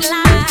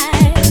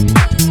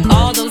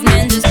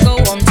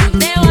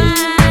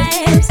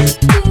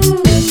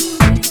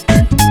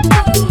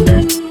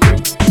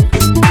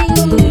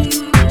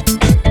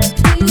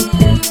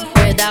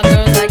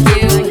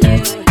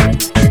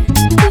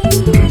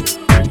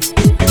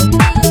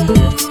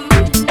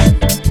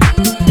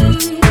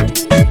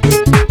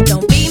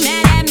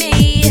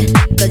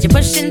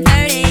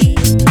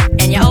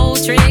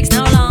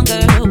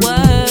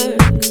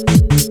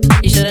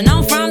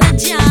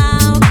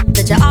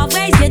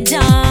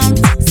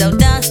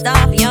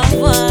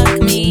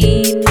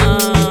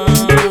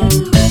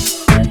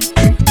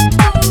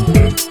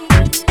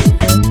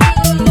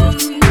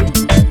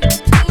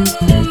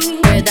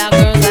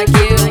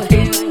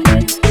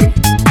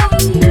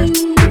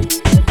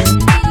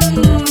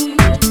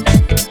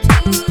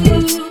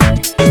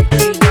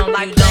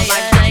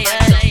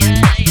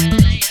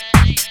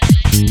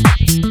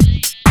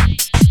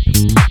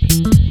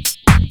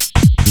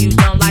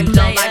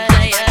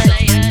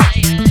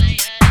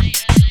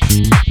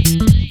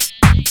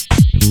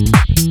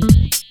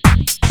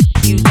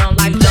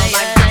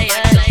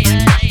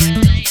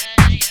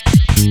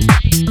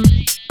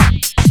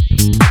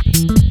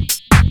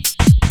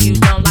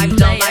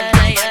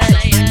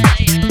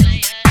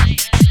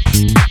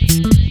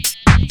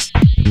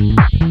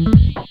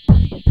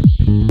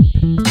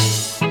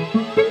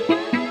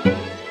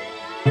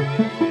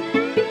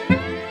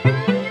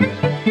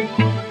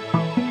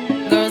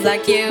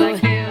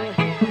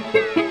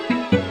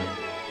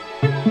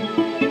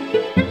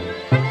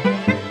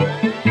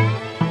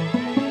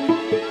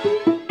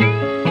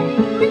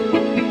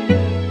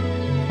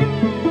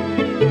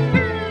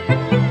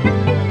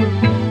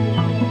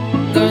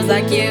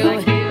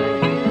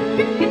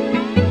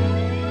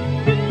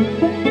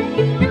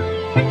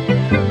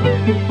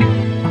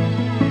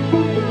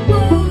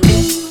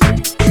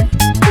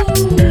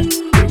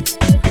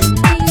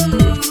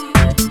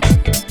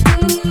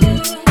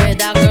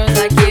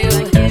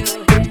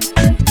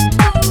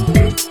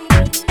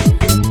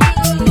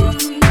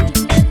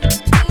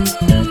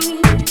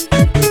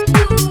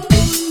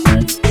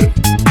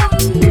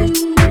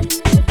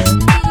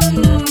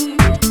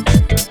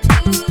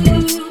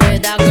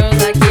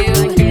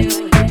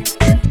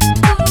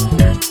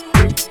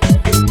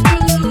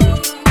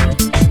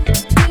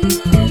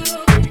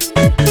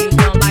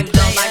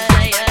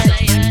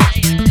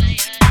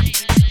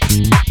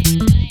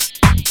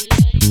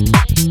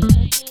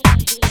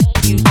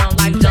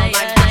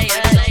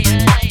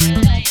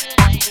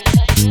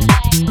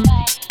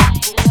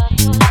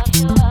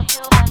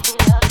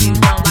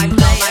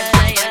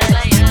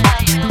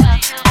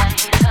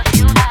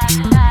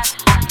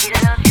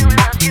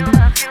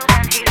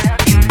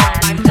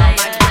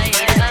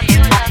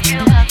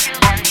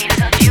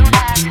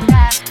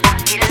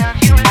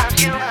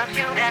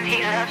and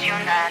he loves you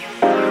not.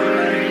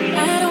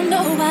 I don't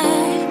know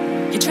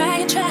why you try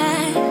and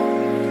try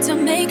to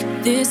make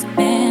this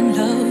man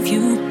love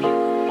you.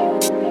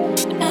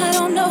 I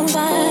don't know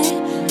why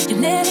you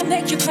let him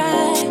make you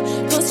cry,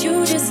 'cause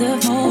you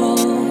deserve more.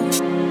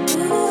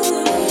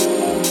 Ooh.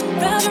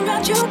 Round and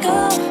round you go,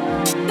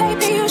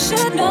 baby, you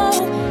should know.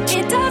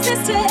 He does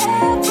this to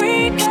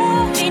every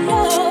girl he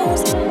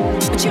knows,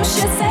 but you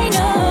should say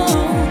no.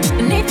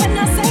 Believe when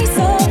I say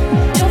so.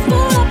 Don't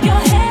pull up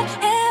your head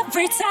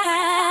every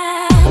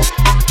time.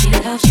 He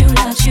loves you,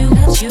 loves you,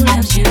 loves you,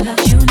 loves you,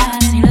 loves you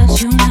not, and he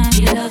loves you not.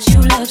 He loves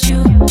you,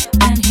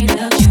 and he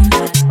loves you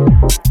not.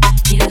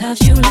 He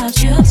loves you, loves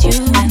you, loves you,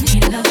 and he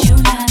loves you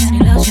not, and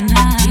he loves you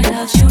not. He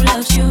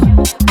loves you,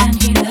 and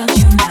he loves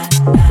you not.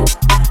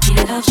 He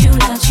loves you,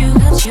 loves you,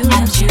 loves you,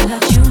 loves you,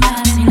 loves you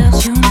not, and he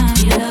loves you not.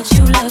 He loves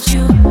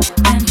you,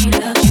 and he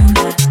loves you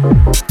not.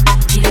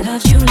 He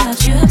loves you,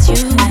 loves you, loves you,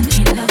 and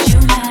he loves you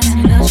not, and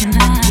he loves you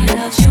not. He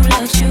loves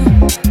you,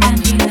 and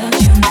he loves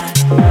you not.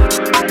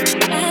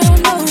 I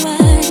don't know why,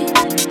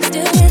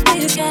 still with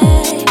this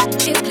guy.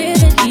 It's clear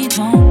that he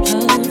don't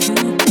love you.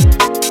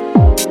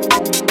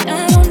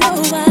 I don't know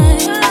why,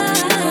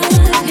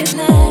 his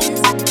lies,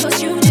 'cause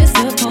you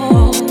deserve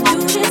more. You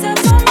deserve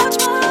so much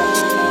more.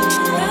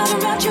 Round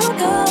and round you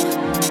go,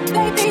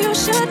 baby, you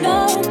should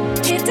know.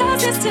 He does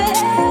this to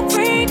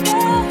every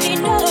girl he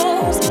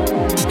knows,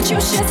 but you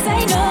should say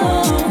no.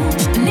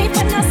 Believe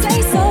when I say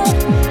so.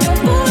 Don't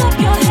pull up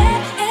your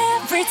head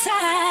every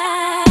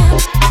time.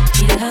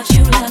 He loves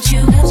you, loves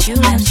you, loves you,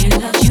 loves you,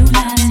 loves you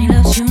not, and he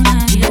loves you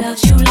not. He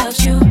loves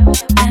you,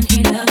 and he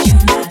loves you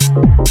not.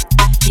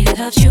 He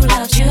loves you,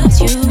 loves you, loves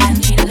you, and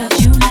he loves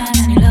you not,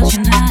 and he loves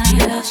you not. He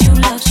loves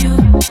you,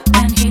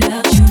 and he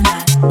loves you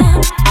not.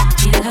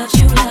 He loves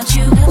you, loves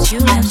you, loves you,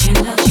 loves you,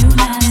 loves you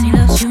not, and he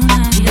loves you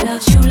not. He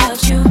loves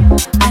you,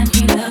 and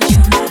he loves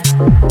you not.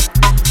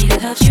 He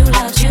loves you,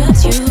 loves you,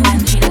 loves you,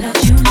 and he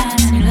loves you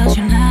not, and he loves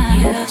you not.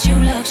 He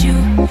loves you,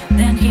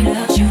 then he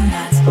loves you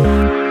not.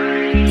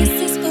 This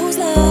is Foor's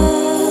love.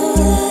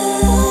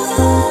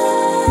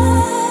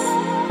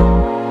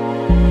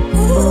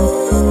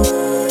 Ooh,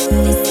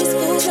 this is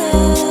Foor's love.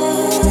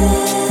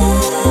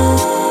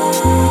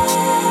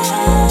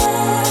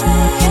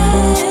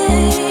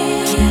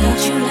 He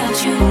loves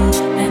you,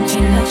 and he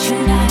loves you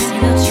not. He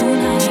loves you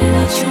not. He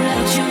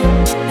loves you,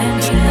 and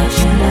he loves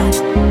you not.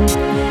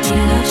 He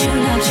loves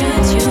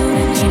you,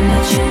 and he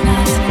loves you not.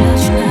 He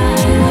loves you not.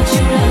 He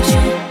loves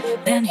you,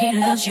 then he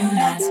loves you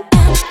not.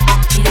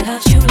 He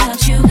loves you,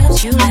 loves you,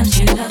 loves you, loves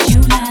you, loves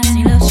you not, and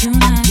he loves you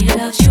not. He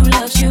loves you,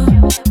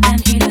 and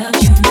he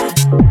loves you not.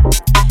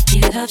 He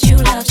loves you,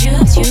 loves you,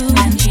 loves you,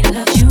 and he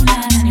loves you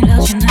not, and he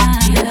loves you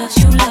not. He loves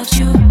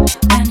you,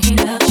 and he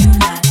loves you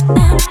not.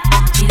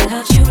 He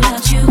loves you,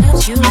 loves you,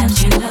 loves you,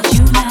 loves you, loves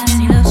you not, and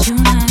he loves you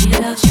not. He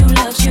loves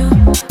you,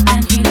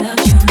 and he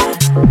loves you not.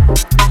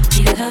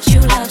 He loves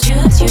you, loves you,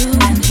 loves you,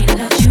 and he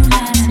loves you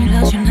not, and he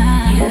loves you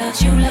not. He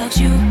loves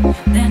you,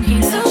 then he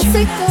loves you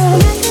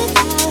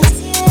not.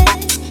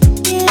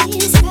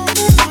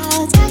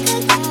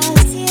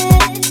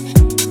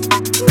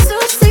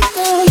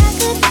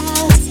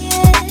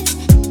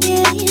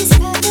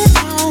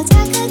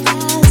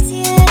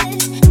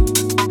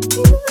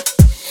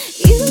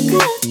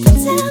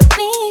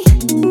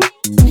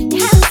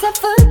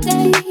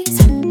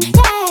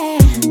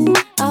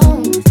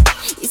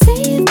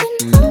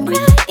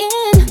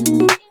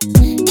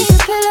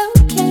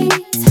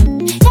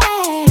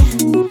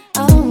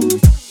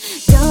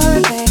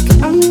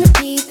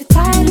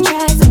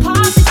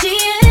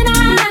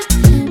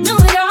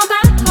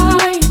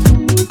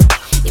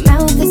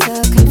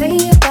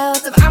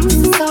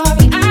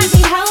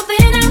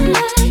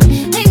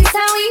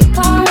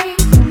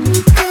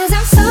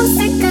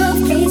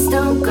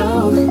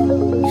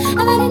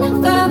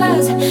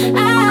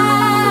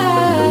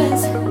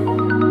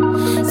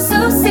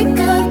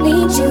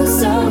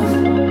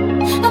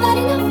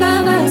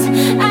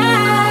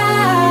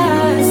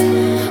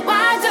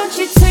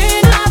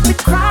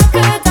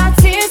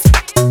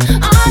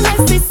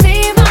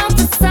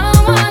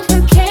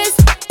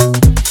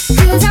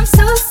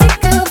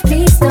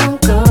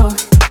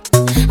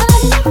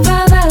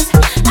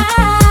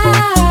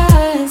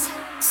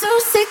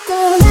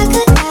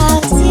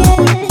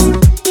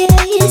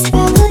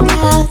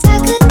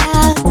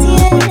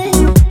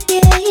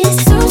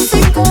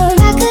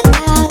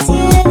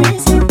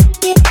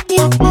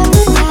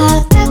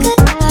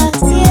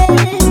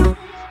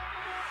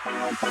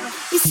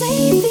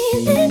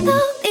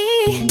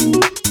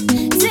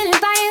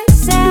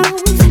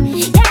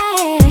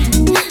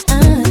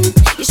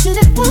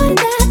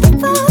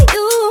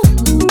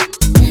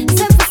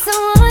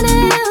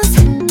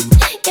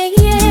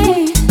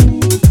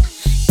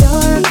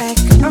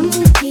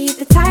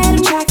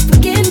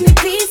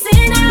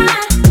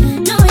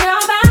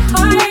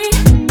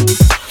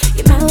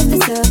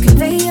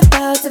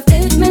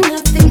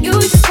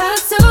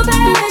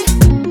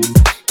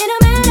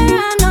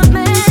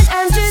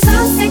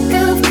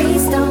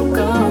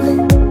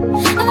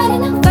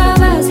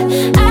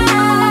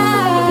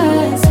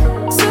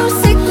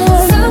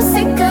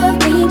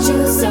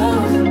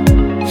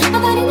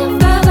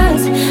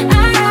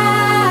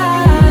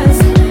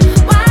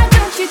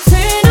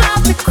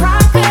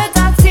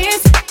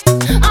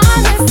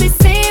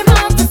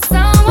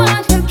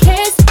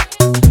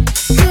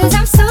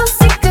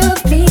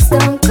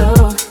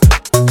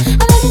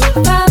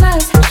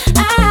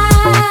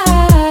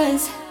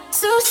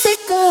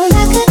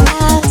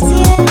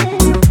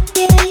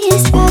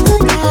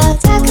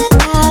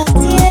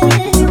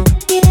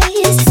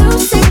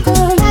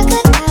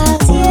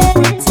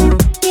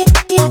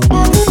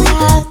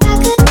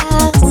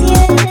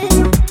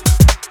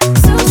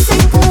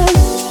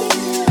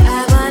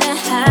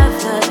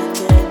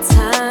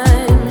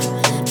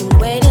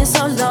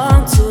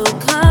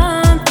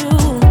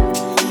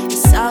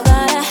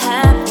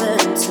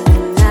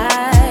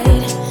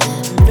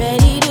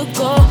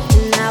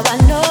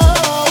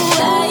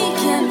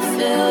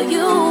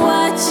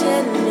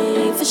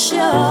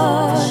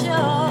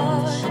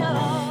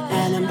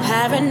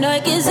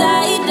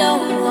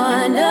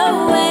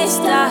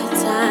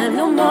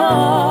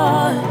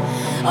 more.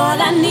 All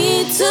I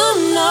need to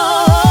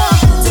know.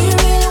 Do you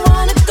really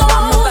wanna go?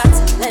 I'm about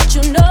to let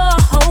you know.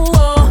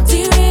 Do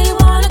you really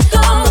wanna go?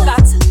 I'm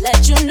about to let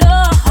you know.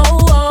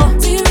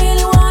 Do you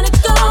really wanna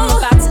go? I'm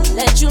about to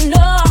let you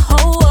know.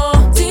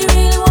 Do you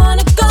really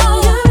wanna go?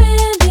 You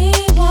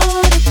really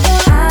wanna go?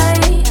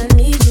 I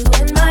need you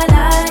in my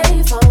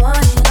life. I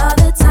want it all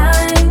the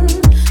time.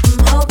 I'm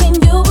hoping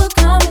you will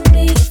come with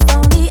me. If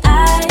only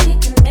I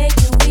can make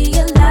you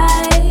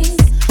realize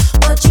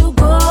what you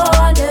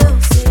gonna do.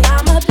 See,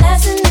 I'm a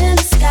blessing in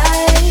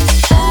disguise.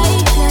 I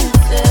can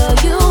feel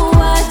you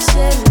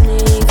watching me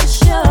for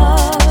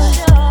sure.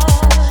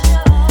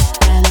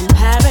 And I'm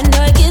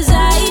paranoid 'cause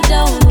I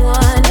don't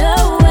wanna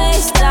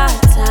waste our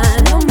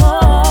time no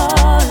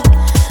more.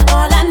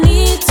 All I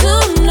need to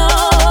know.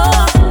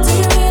 Do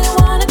you really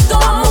wanna go?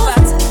 I'm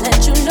about to let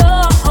you know.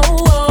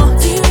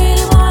 Do you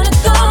really wanna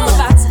go? I'm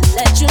about to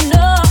let you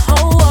know.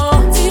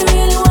 Do you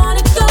really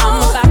wanna go?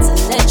 I'm about to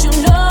let you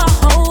know.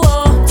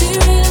 Do you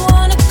really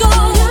wanna go?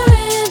 You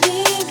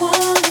really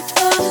wanna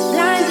go?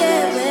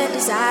 Blinded with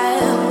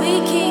desire, we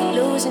keep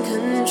losing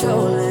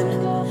control and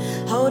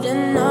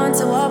holding on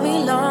to what we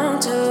long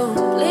to.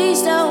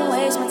 Please don't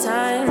waste my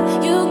time.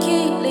 You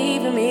keep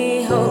leaving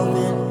me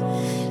hoping,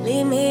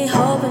 leave me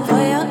hoping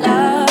for your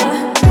love.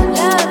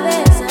 Love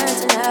isn't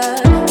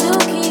enough to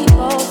keep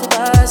both of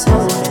us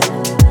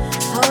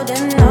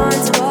holding on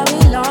to what we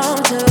long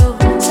to.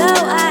 So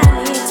I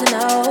need to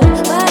know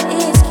what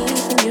is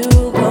keeping you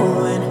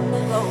going.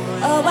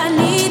 Oh, I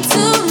need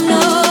to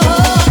know.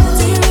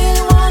 Do you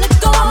really wanna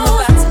go? I'm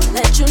about to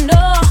let you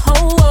know.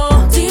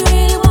 Do you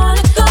really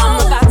wanna go? I'm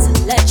about to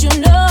let you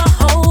know.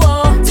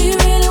 Do you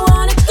really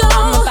wanna go?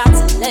 I'm about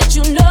to let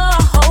you know.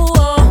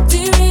 Do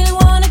you really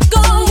wanna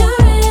go? You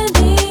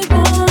really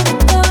wanna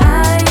go?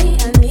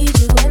 I need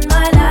you in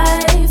my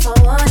life. I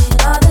want it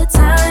all the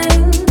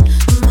time.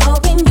 I'm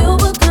hoping you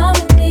will come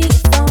with me.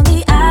 If only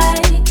I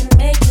can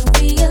make you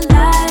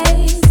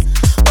realize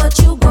what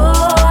you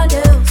gonna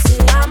do.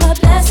 See, I'm a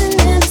blessing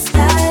in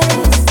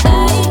disguise.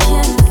 I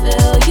can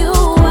feel you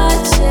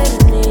watching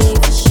me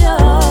for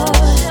sure.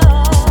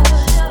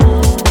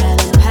 And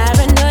I'm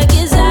paranoid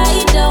 'cause I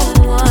don't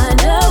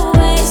wanna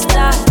waste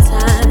our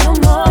time no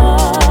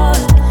more.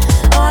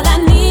 All I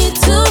need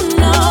to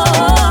know.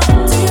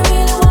 Do you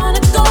really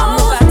wanna go? I'm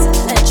about to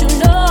let you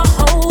know.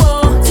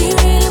 Do you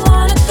really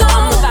wanna go?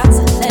 I'm about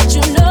to let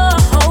you know.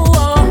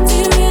 Do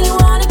you really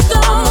wanna go?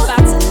 I'm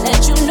about to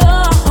let you know.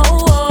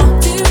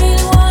 Do you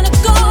really wanna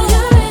go?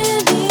 You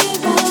really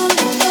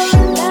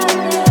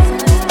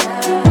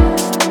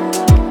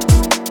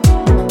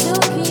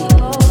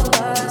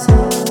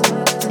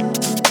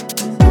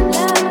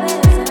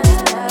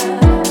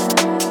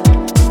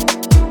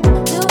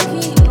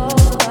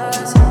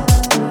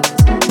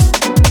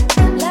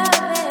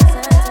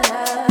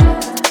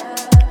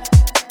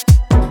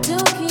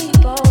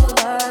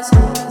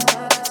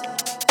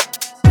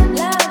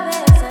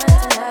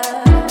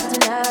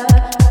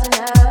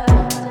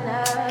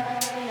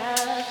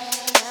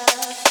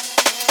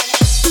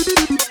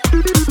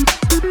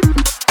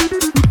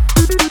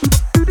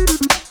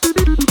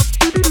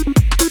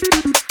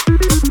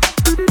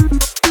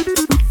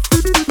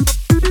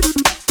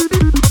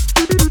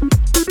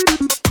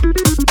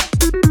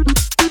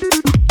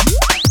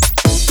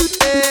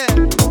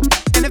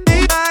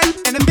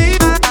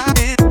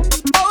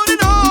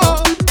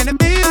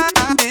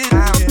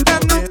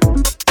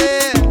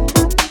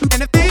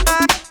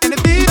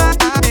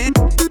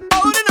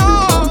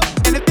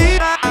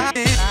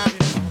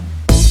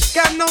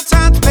Got no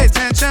time to pay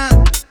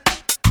attention.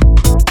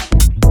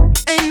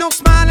 Ain't no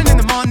smiling in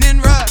the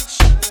morning rush.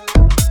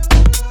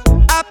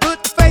 I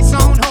put the face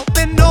on,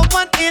 hoping no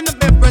one in the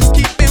mirror's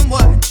keeping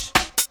watch.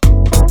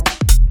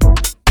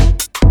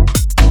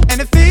 And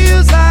it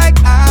feels like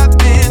I've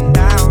been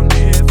down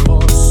here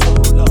for so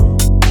long.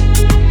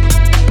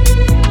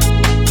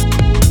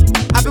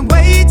 I've been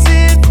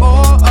waiting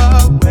for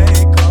a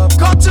wake up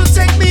call to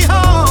take me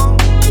home.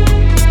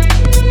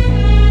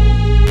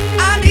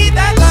 I need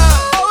that love.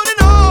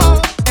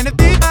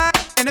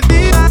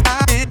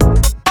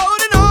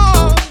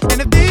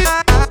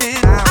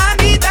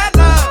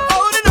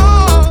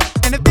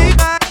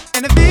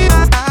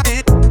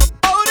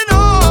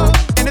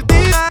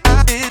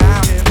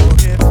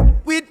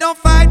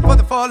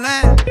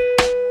 Falling.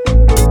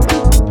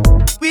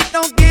 We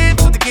don't give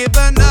to the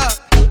giving up.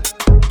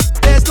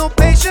 There's no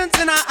patience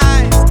in our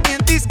eyes in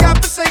these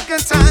godforsaken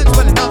times.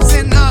 Well, enough's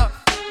enough.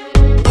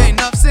 Yeah,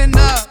 enough's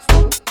enough.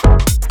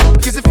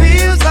 'Cause it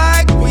feels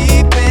like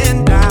we've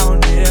been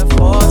down here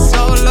for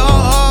so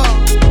long.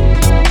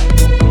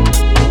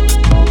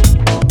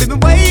 We've been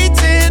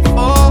waiting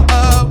for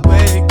a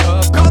wake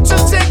up call to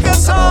take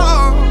us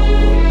home.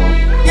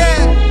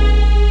 Yeah,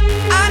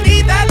 I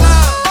need that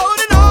love.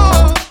 Holding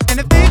on, and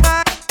it be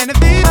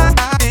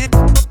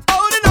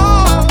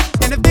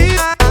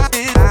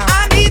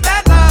I need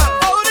that love.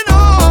 Holding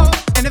on,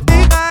 and it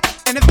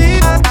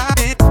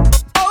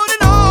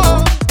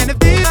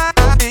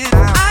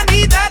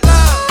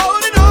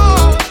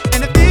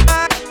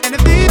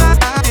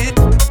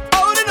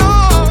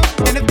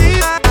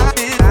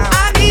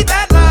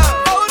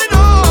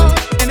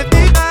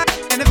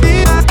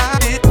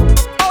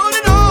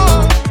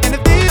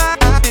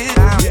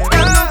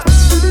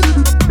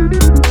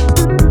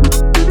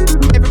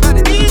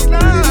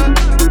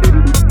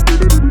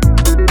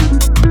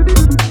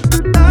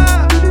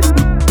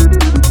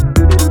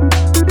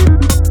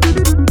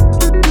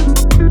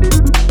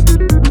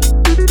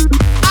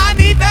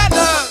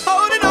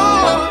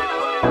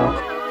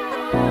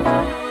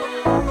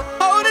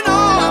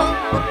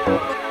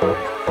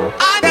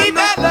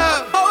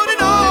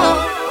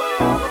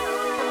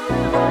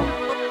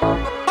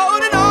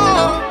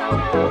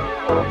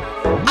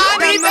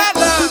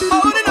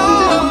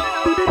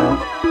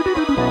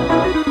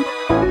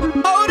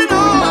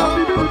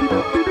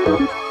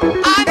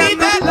I need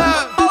that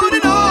love.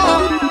 Holding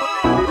on.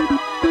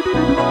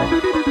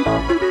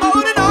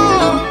 Holding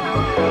on.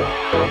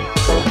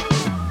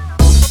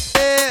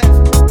 Yeah.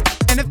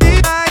 And the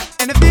beat right,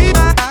 and the beat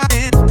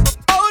right.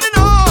 Holding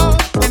on.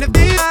 And the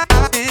beat right.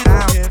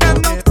 Yeah.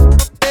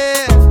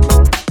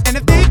 And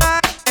the beat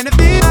right, and the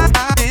beat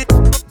right.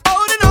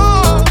 Holding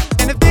on.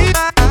 And the beat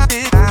right.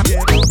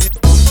 Yeah.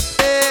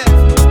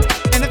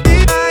 And the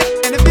beat right,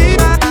 and the beat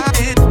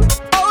right.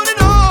 Holding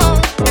on.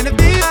 And the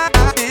beat right.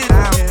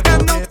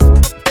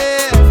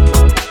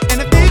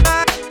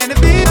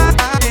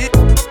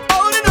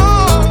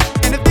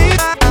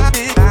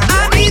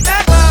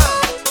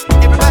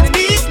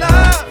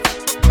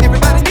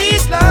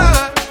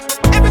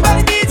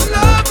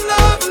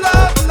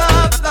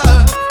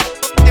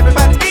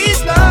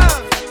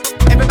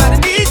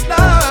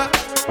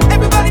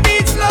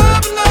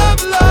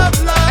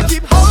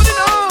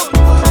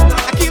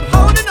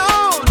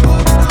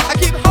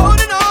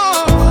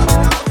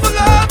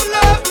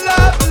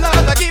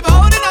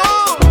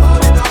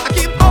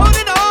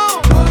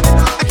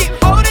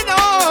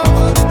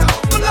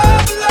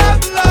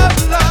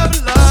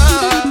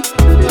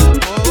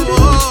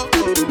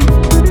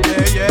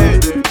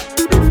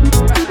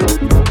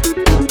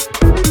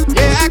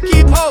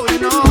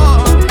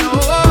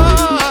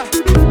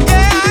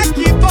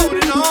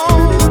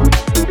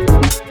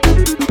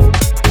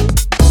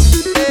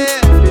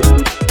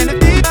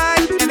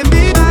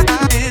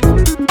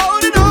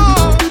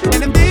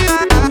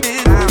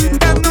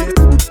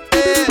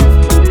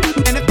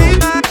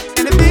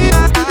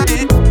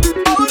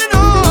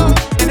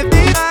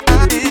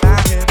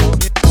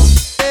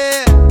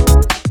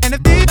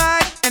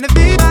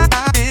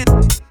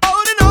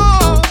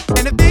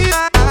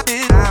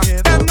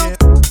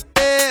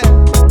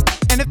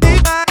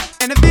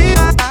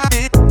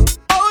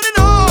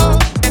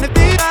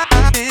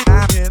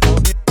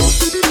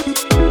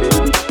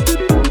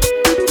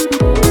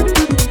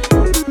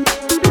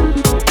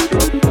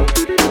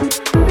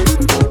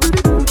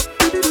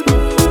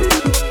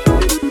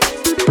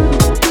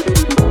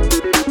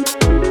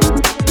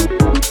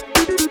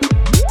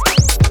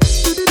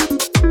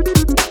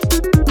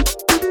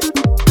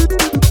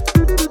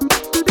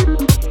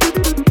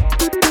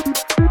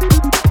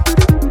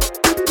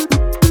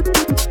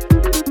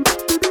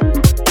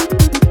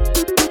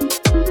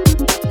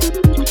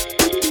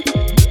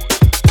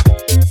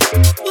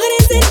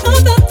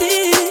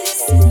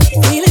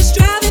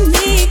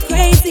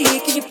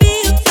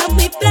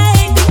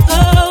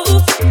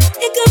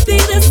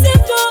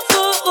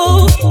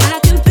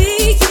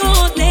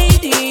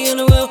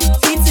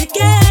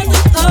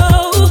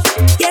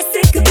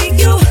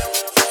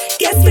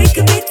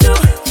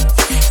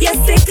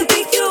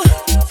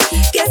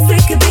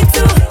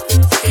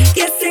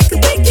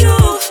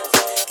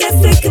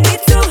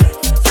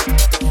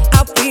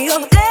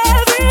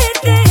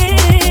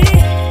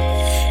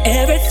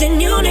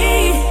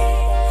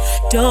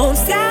 Don't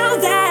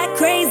sound that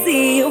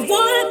crazy. You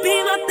wanna be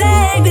my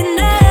baby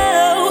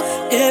now.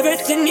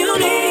 Everything you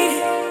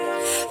need.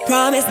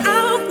 Promise I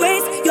won't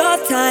waste your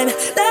time.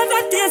 Love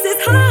like this is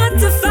hard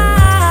to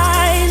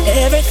find.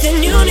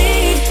 Everything you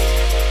need.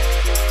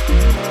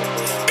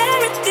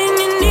 Everything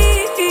you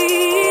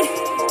need.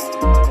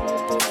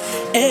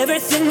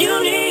 Everything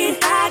you need.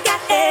 I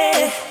got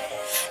it.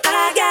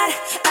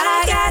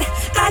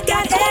 I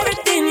got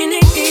everything you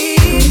need.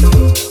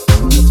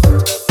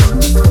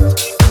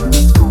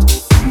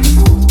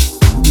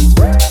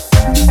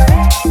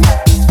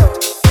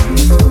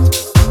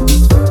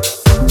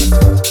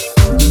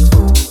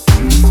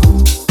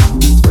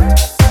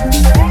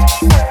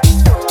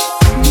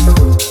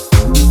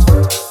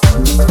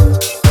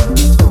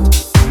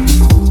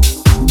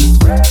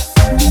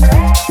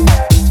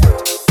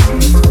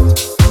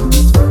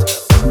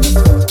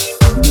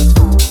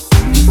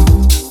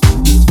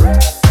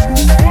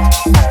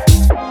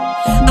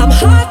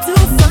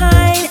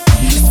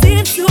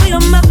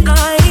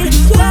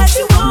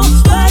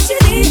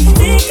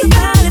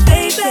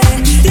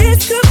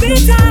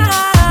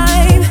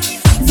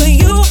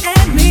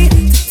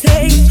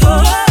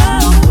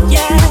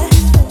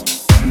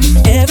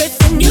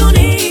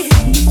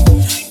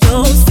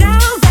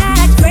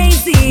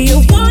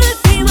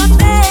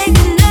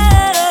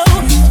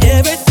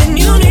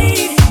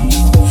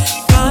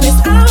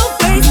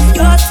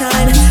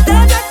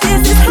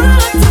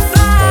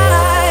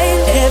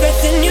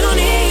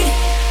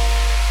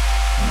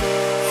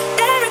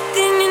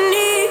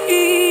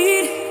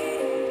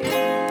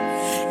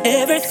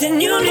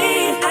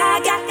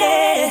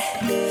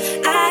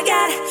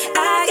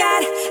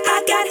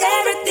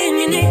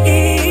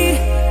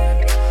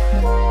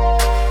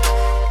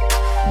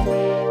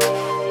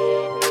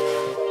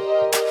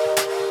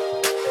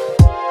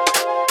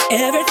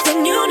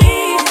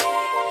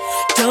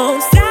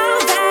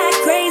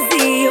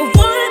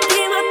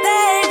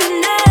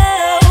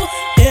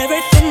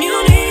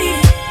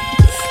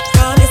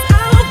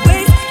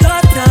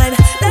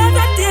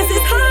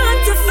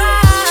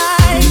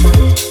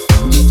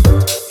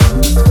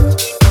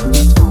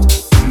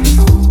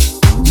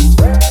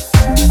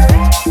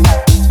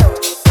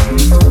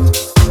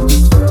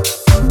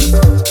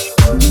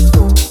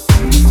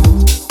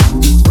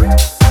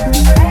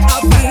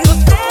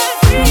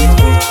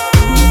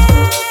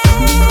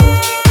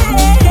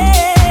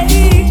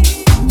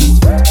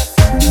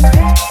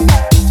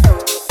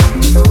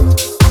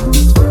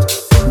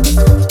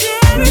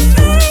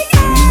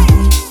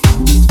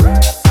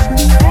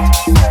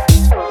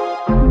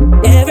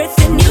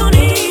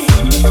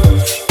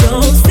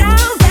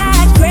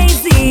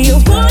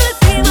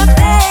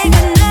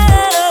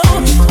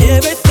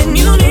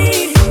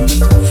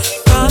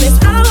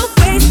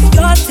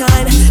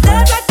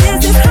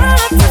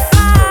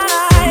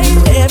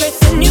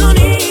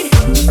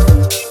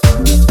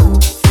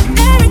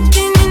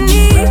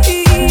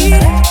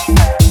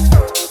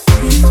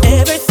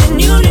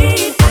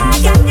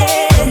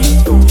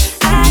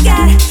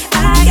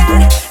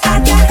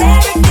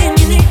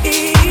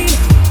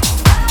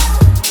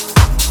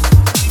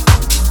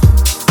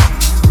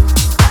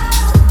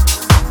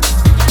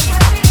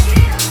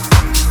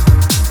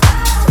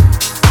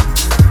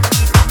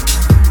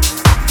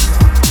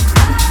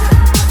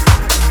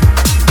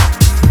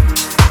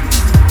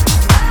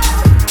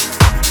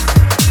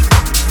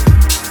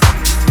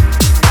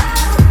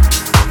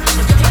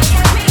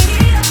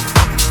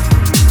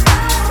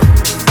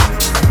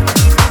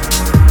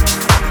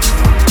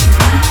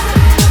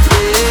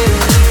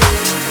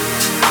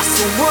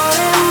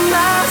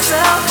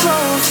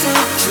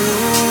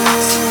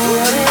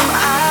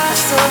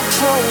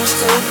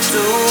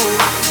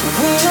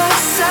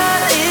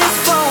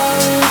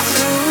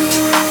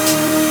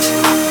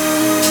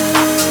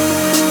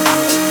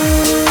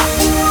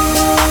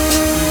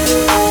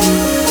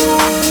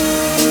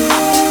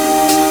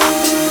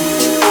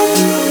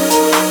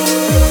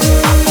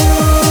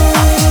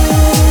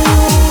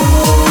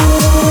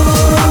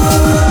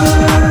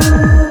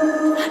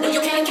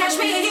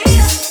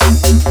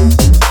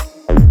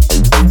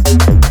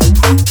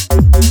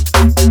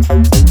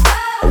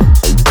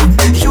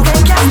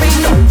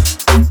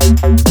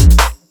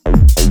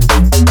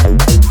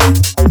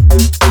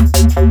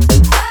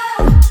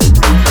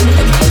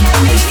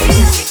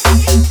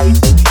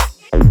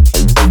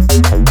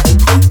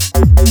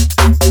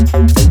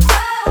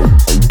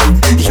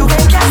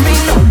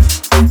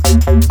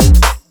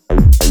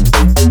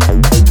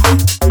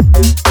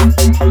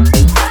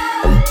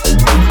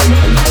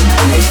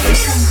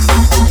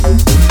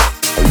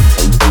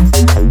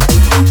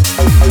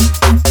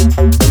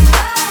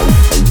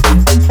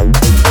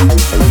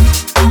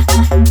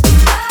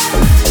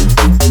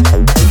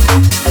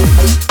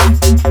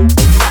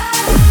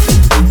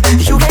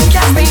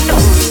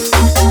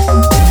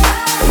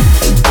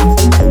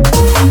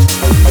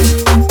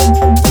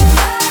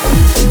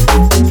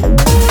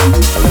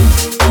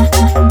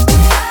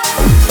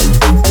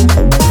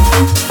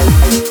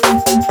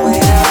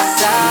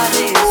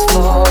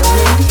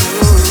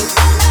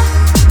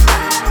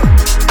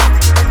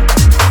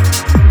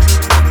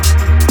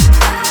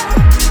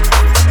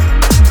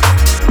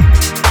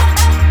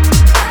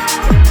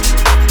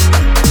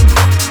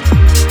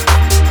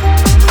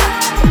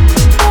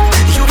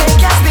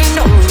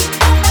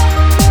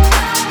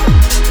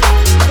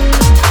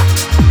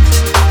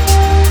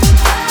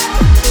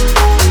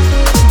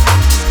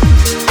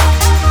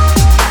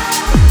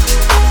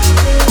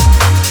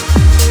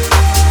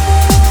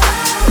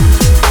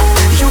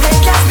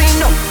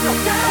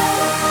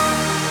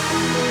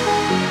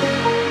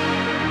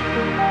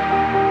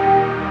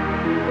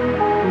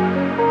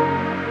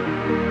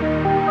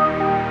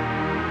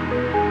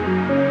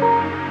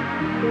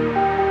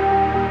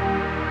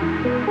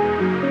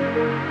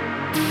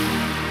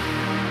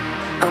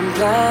 I'm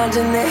blind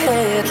in the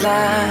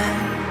headlight,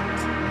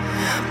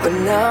 but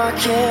now I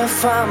can't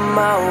find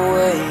my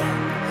way.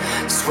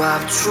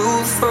 Swap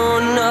truth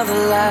for another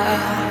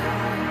lie.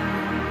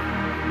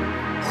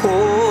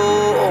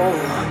 Oh,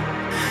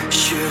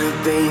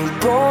 should've been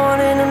born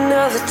in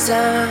another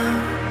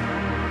time,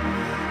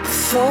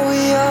 before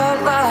we all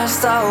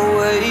lost our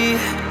way.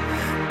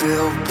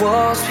 Build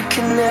walls we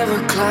can never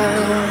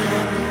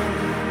climb.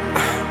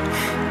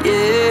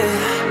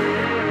 Yeah.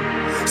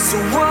 So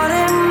what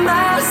am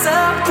I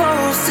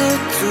supposed to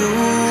do?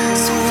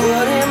 So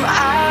what am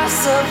I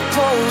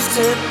supposed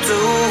to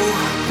do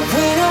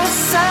when our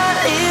sun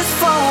is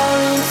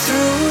falling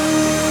through?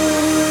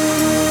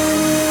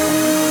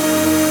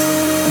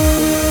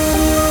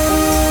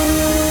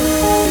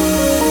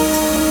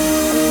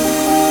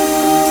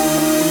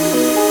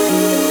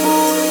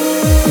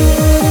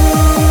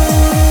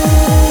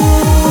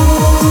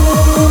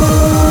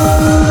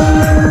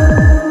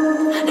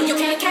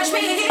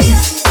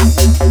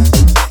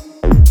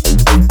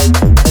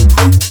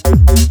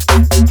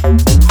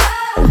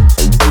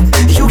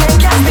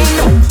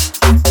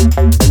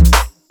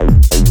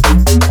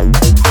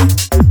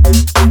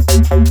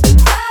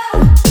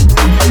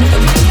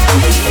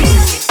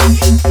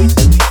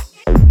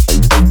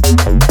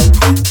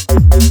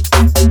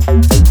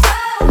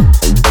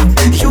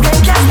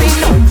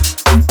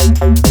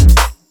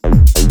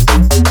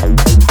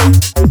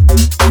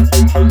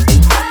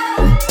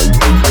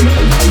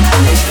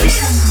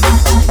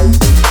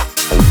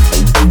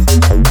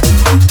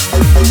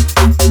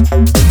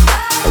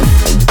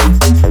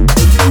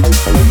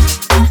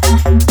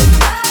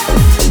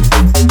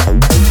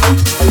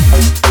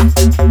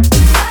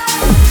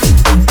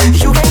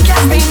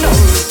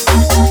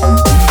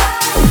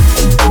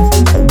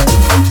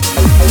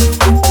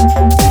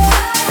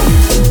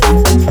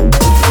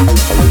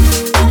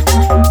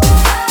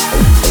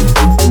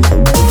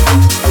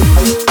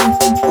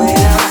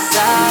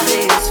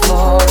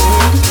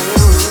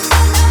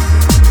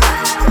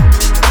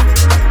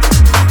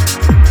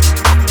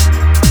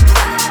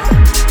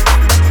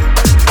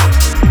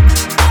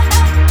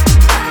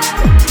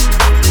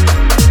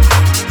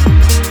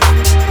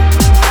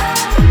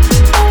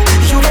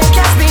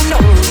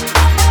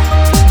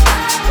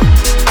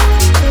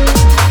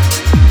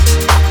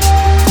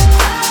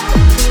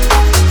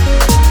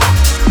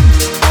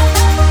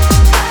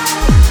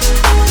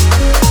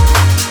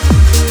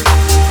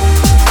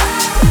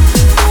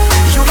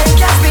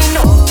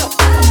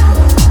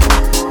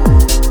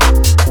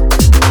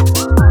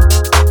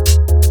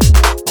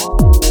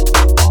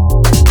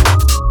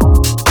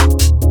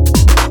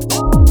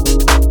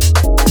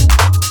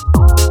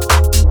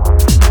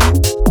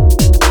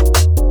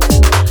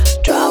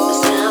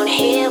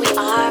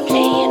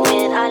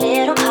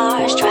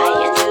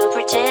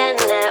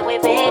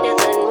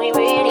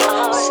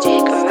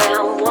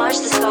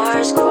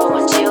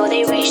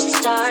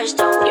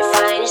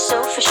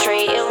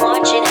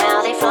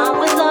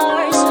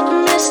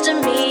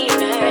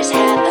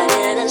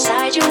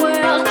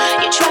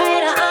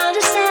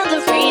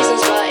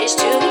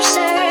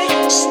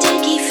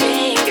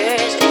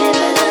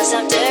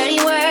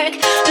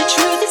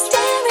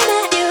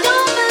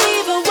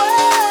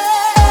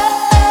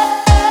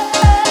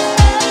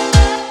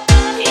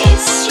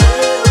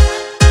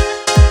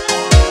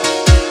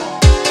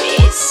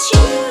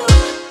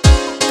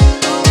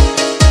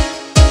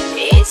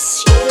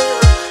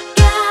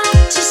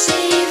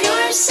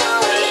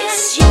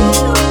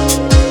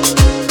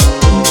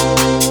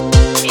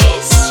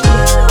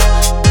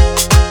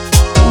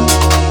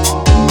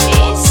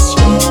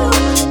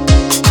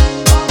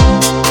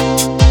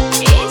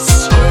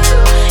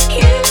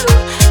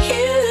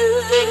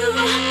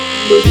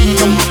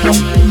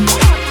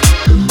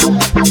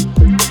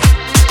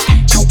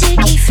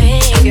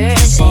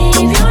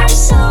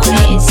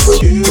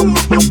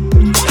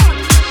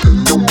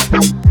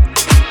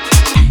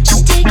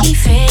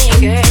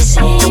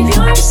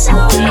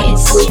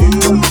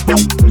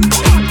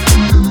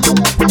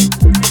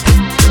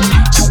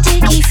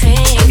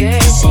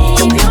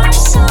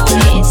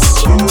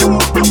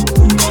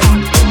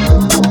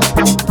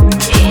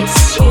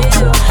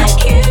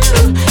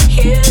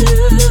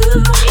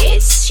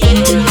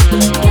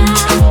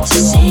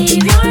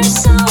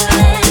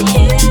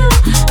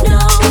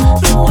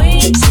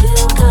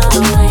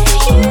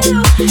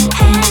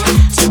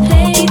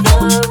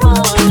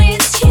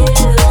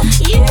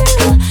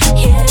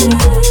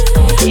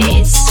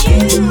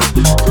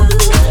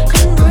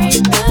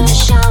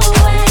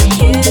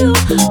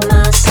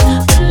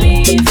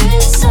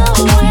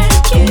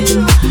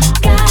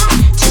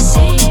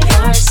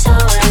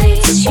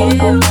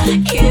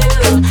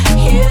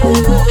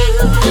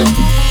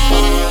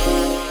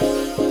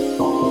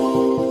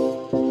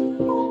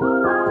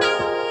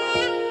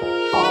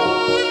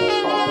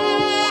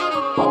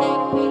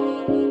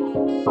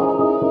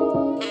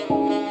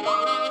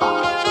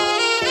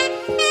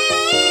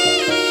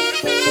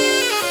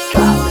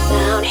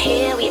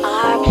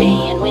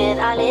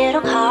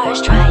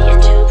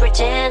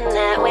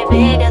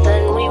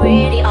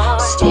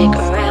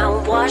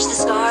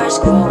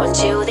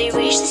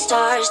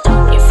 stars.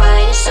 Don't you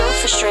find it so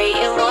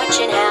frustrating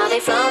watching how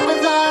they flaunt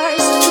with ours?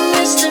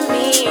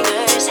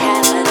 Misdemeanors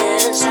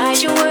happening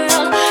inside your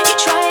world. You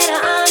try to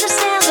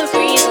understand the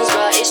reasons,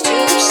 but it's too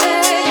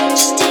absurd.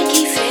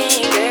 Sticky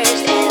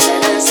fingers,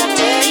 evidence of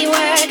dirty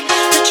work.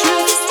 The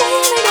truth is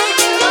staring at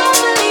you, don't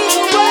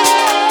believe a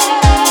word.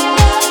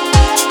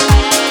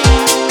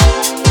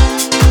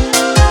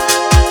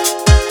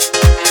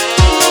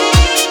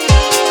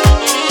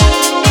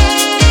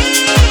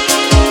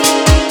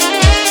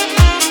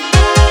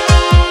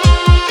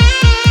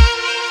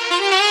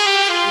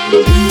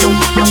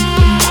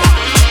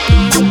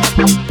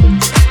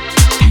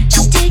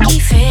 Sticky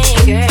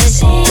fingers,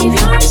 save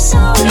your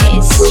soul,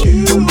 it's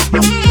you.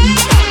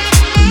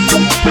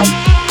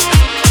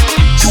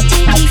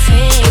 Sticky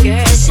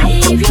fingers,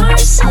 save your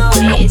soul,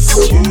 it's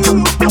you.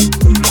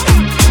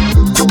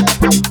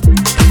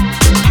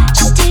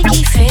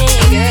 Sticky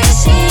fingers,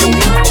 save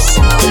your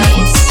soul,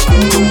 it's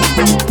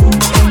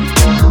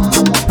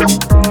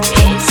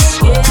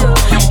you.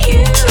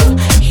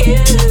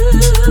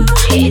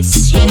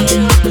 It's you, it's you.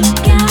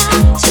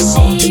 Got to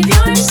save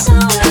your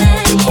soul,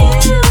 and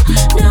you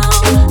know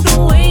the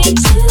way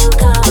to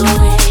go.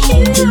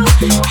 And you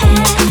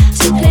had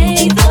to play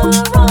the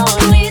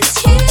role. It's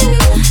you.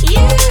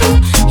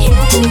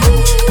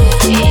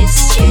 It's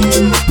you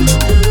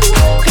who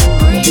can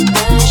break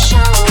the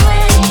show,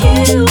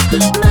 and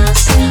you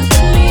must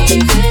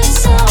believe it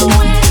so.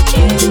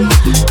 And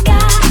you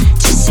got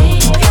to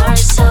save your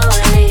soul.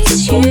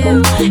 It's you.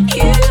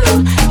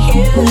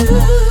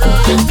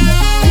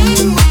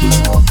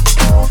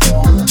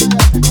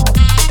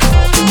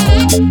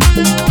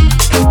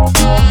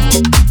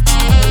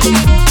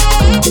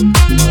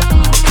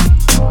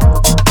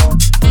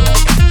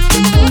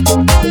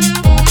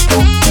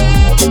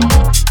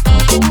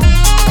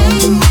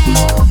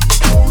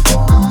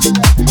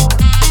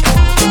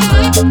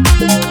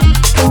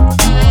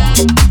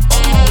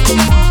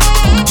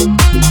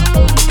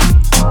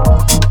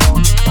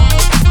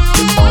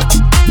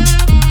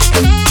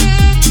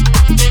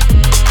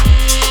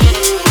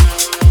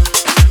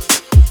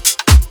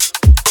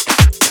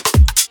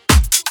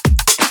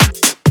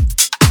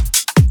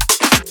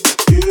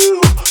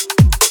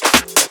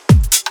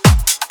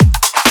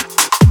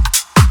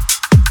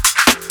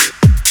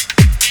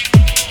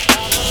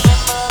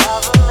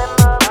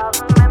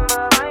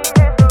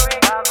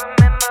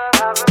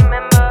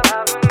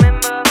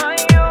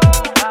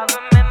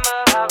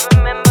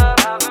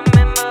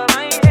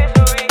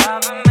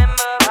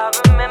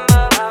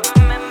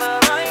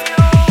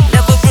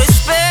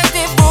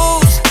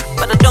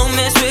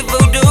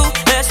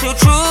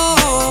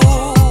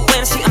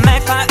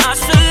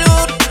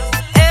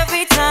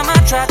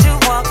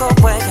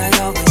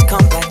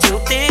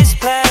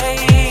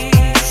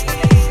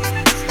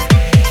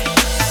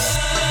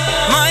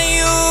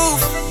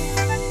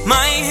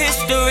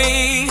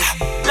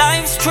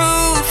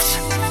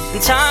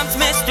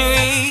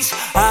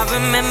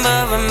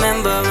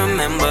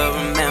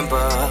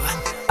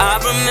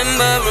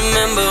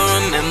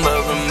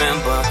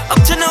 Remember.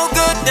 Up to no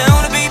good,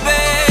 down to be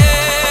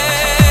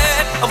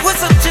bad. I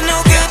was up to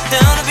no good,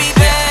 down to be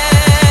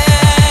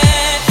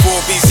bad.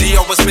 4BZ, I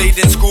was made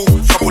in school.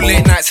 Couple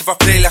late nights if I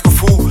play like a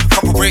fool.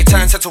 Couple break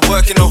times, had to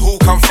work in the hall.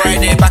 Come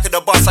Friday, back at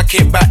the bus, I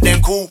kick back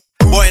then cool.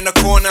 Boy in the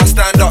corner,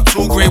 stand up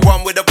tall. Grade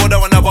 1 with a Buddha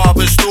on a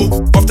barber's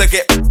stool. Off to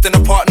get in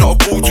the park, not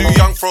a pool. Too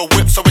young for a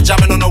whip, so we're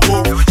jamming on the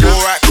wall.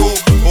 Alright, cool,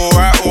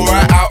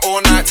 alright. Out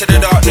all night to the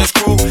darkness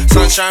crew.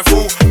 Sunshine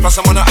full, plus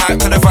I'm on the hype.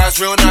 Cause the vibes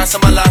real nice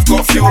and my life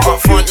got fuel.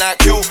 Up front like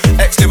you,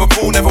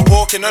 ex-Liverpool, never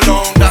walking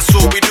alone. That's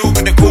all we do,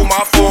 when they call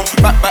my phone.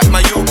 Back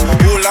my youth,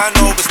 all I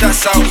know is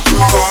that's how we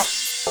grew up.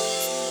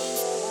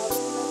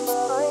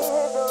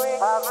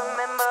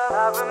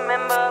 I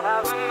remember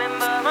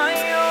my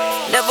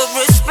youth. Never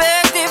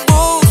respected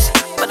rules,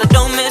 but I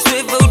don't mess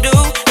with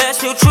voodoo. That's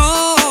still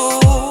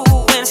true.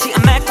 When see a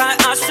Mac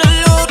like I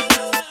salute.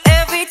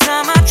 Every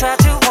time I try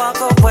to walk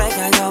away,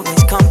 I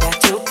always come back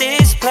to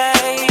this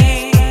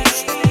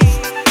place.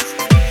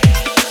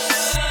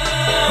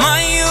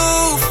 My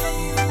youth,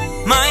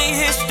 my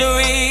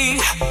history,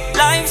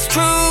 life's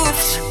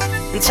truths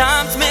and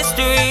time's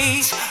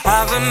mysteries.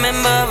 I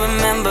remember. I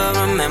remember.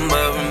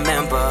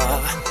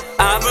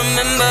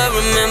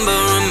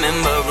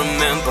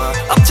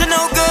 Up to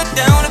no good,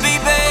 down to be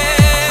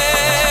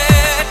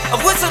bad. I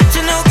was up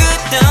to no good,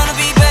 down to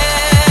be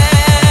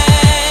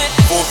bad.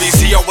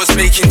 4BZ, I was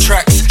making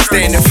tracks,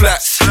 staying in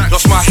flats.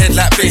 Lost my head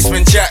like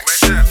basement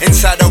jacks.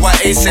 Inside the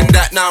white ace and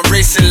that, now I'm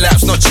racing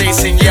laps, not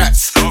chasing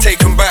yachts. Take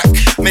them back,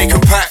 make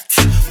them packed.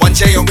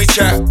 1J and we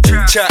chat.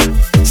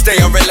 Stay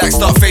on relax,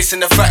 start facing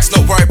the facts,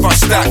 not worry about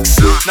stacks.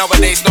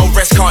 Nowadays no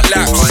rest, can't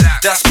lapse.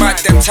 That's mad,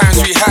 them times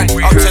we had.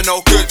 Up to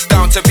no good,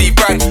 down to be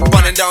bad.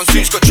 Running down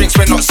suits, got drinks,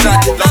 we're not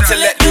sad. Love to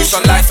let loose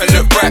on life and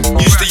look back.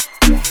 Used to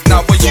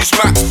now we use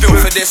maps, built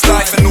for this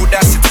life and all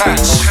that's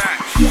attached.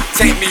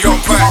 Take me on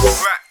back.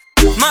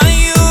 My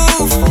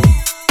youth,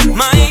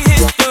 my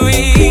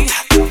history,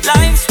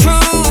 life's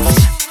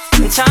truths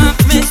and time's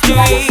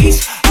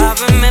mysteries.